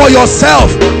for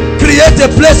yourself. Create a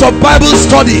place of Bible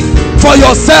study for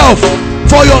yourself.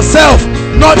 For yourself,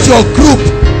 not your group,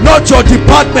 not your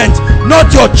department,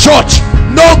 not your church.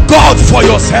 Know God for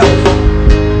yourself.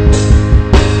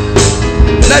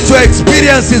 Let your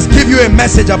experiences give you a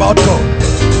message about God.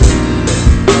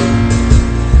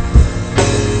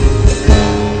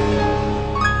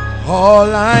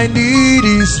 All I need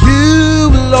is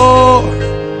you, Lord.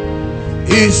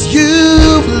 Is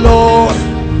you, Lord.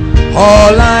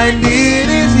 All I need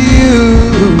is you.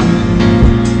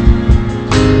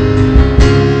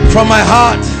 From my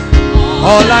heart,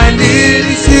 all I need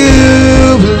is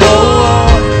you,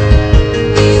 Lord.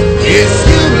 Is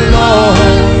you,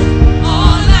 Lord.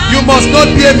 You must not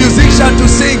be a musician to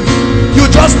sing. You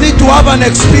just need to have an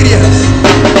experience.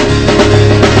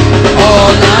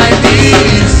 All I need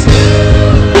is you,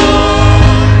 Lord.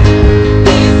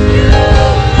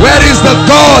 Where is the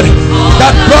God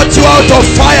that brought you out of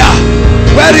fire?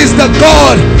 Where is the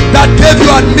God that gave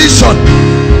you admission?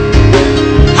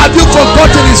 Have you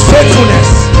forgotten his faithfulness?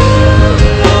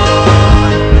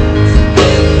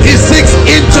 He seeks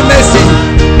intimacy,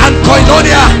 and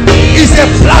koinonia is a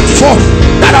platform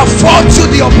that affords you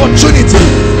the opportunity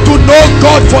to know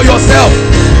God for yourself.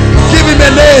 Give him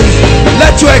a name.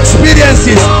 Let your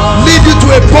experiences lead you to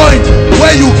a point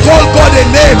where you call God a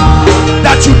name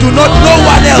that you do not know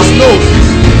one else knows.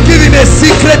 Give him a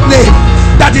secret name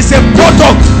that is a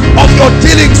product of your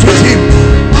dealings with him.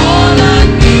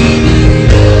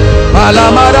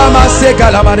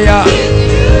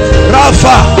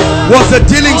 Rapha was the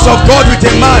dealings of God with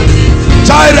a man.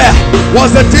 Jireh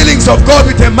was the dealings of God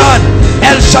with a man.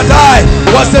 El Shaddai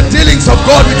was the dealings of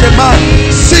God with a man.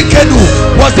 Sikenu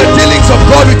was the dealings of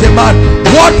God with a man.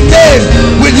 What name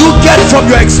will you get from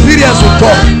your experience with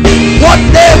God? What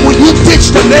name will you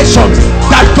teach the nations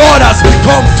that God has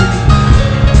become to you?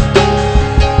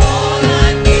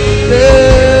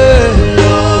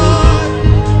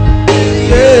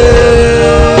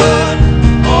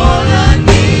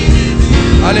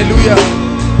 Hallelujah.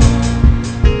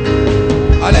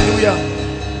 Hallelujah.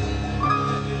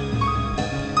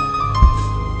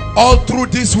 All through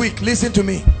this week, listen to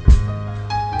me.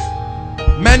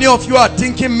 Many of you are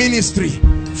thinking ministry,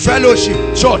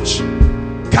 fellowship, church.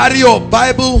 Carry your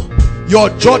Bible, your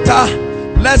jotter.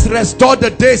 Let's restore the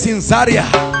days in Zaria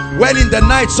when in the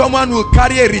night someone will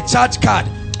carry a recharge card,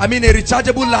 a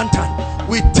rechargeable lantern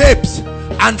with tapes,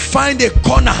 and find a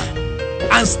corner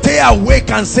and stay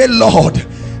awake and say, Lord,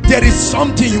 there is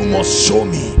something you must show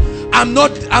me. I'm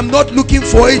not looking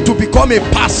for it to become a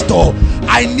pastor.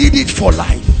 I need it for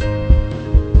life.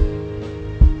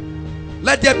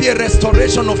 Let there be a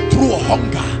restoration of true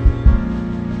hunger.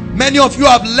 Many of you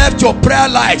have left your prayer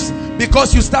lives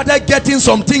because you started getting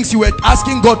some things you were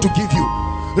asking God to give you.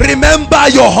 Remember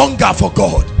your hunger for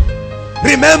God.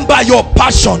 Remember your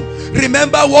passion.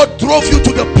 Remember what drove you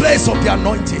to the place of the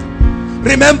anointing.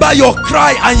 Remember your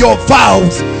cry and your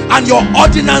vows and your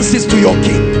ordinances to your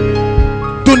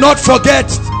King. Do not forget.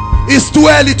 It's too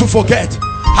early to forget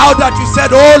how that you said,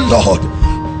 oh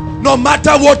Lord, no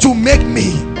matter what you make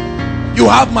me, you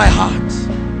have my heart.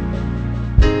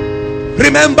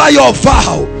 Remember your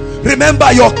vow.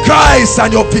 Remember your cries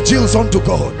and your vigils unto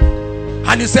God.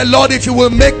 And you say, Lord, if you will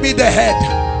make me the head,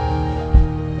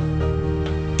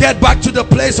 get back to the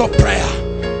place of prayer.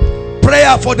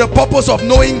 Prayer for the purpose of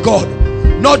knowing God,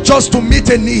 not just to meet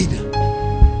a need.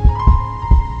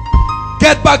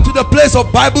 Get back to the place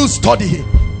of Bible study,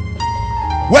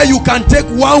 where you can take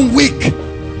 1 week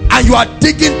and you are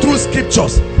digging through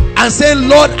scriptures and saying,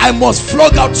 Lord, I must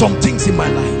flog out some things in my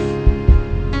life.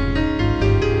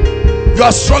 You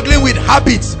are struggling with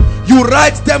habits. You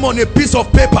write them on a piece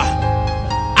of paper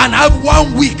and have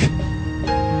 1 week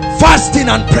fasting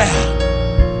and prayer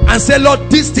and say, Lord,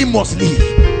 this thing must leave.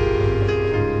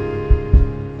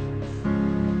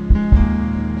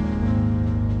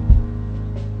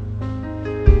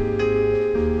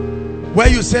 Where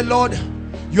you say, Lord,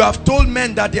 you have told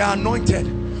men that they are anointed,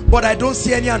 but I don't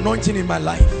see any anointing in my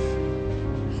life.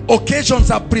 Occasions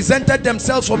have presented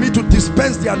themselves for me to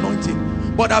dispense the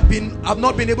anointing, but I've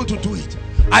not been able to do it.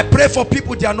 I pray for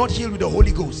people, they are not healed with the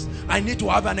Holy Ghost. I need to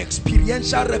have an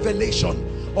experiential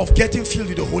revelation of getting filled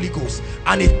with the Holy Ghost,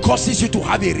 and it causes you to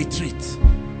have a retreat.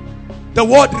 The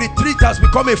word retreat has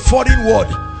become a foreign word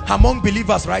among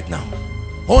believers right now.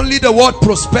 Only the word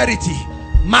prosperity,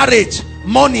 marriage,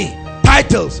 money,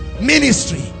 titles,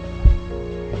 ministry.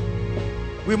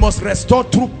 We must restore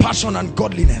true passion and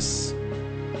godliness.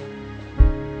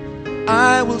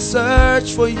 I will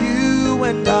search for you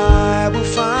and I will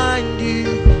find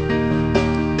you.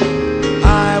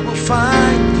 I will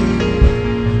find you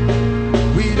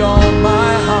with all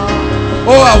my heart.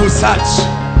 Oh, I will search.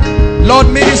 Lord,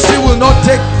 ministry will not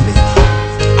take me.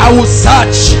 I will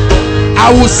search.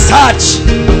 I will search.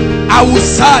 I will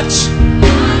search.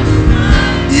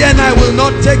 And I will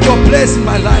not take your place in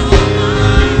my life.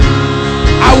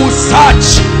 I will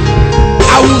search.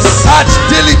 I will search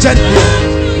diligently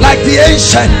like the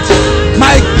ancient.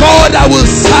 My God, I will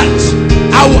search.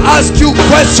 I will ask you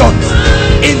questions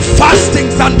in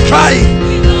fastings and crying.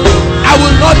 I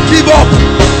will not give up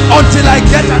until I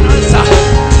get an answer.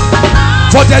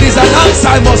 For there is an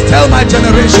answer I must tell my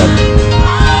generation.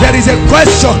 There is a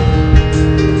question.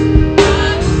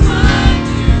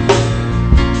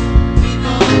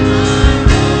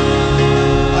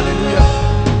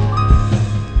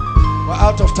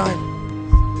 Out of time.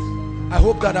 I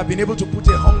hope that I've been able to put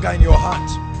a hunger in your heart.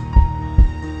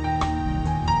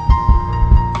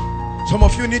 Some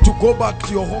of you need to go back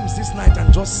to your homes this night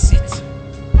and just sit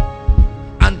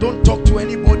and don't talk to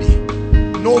anybody.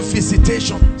 No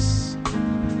visitations.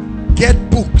 Get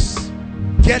books,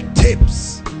 get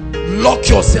tapes, lock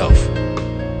yourself.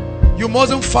 You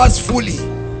mustn't fast fully.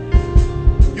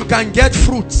 You can get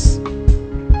fruits,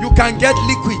 you can get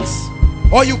liquids,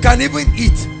 or you can even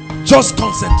eat. Just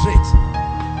concentrate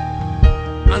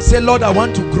and say, Lord, I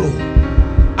want to grow.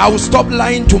 I will stop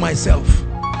lying to myself.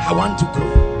 I want to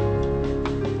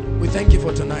grow. We thank you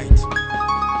for tonight.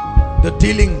 The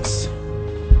dealings,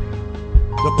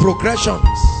 the progressions,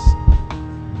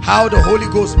 how the Holy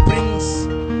Ghost brings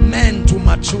men to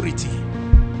maturity.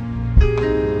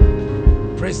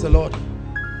 Praise the Lord.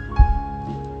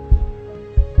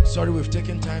 Sorry, we've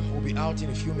taken time. We'll be out in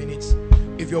a few minutes.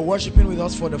 If you're worshiping with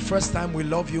us for the first time, we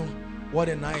love you. What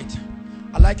a night.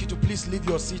 I'd like you to please leave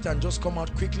your seat and just come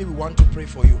out quickly. We want to pray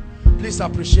for you. Please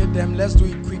appreciate them. Let's do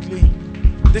it quickly.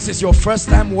 This is your first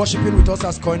time worshiping with us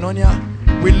as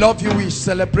Koinonia. We love you. We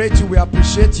celebrate you. We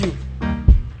appreciate you.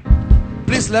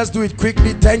 Please, let's do it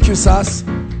quickly. Thank you, sirs.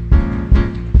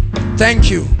 Thank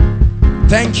you.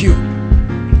 Thank you.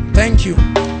 Thank you.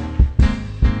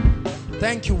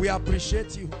 Thank you. We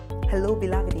appreciate you. Hello,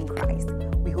 beloved in Christ.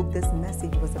 We hope this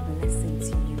message was a blessing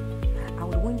to you. I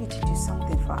would want you to do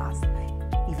something for us.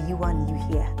 If you are new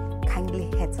here, kindly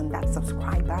hit on that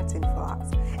subscribe button for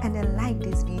us, and then like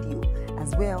this video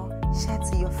as well. Share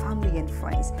to your family and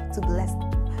friends to bless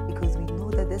them, because we know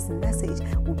that this message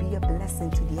will be a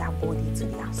blessing to their body, to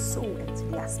their soul, and to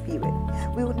their spirit.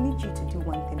 We would need you to do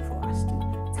one thing for us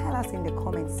too. Tell us in the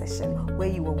comment section where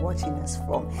you were watching us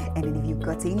from, and then if you've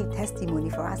got any testimony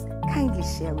for us, kindly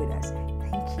share with us.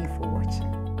 Thank you for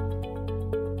watching.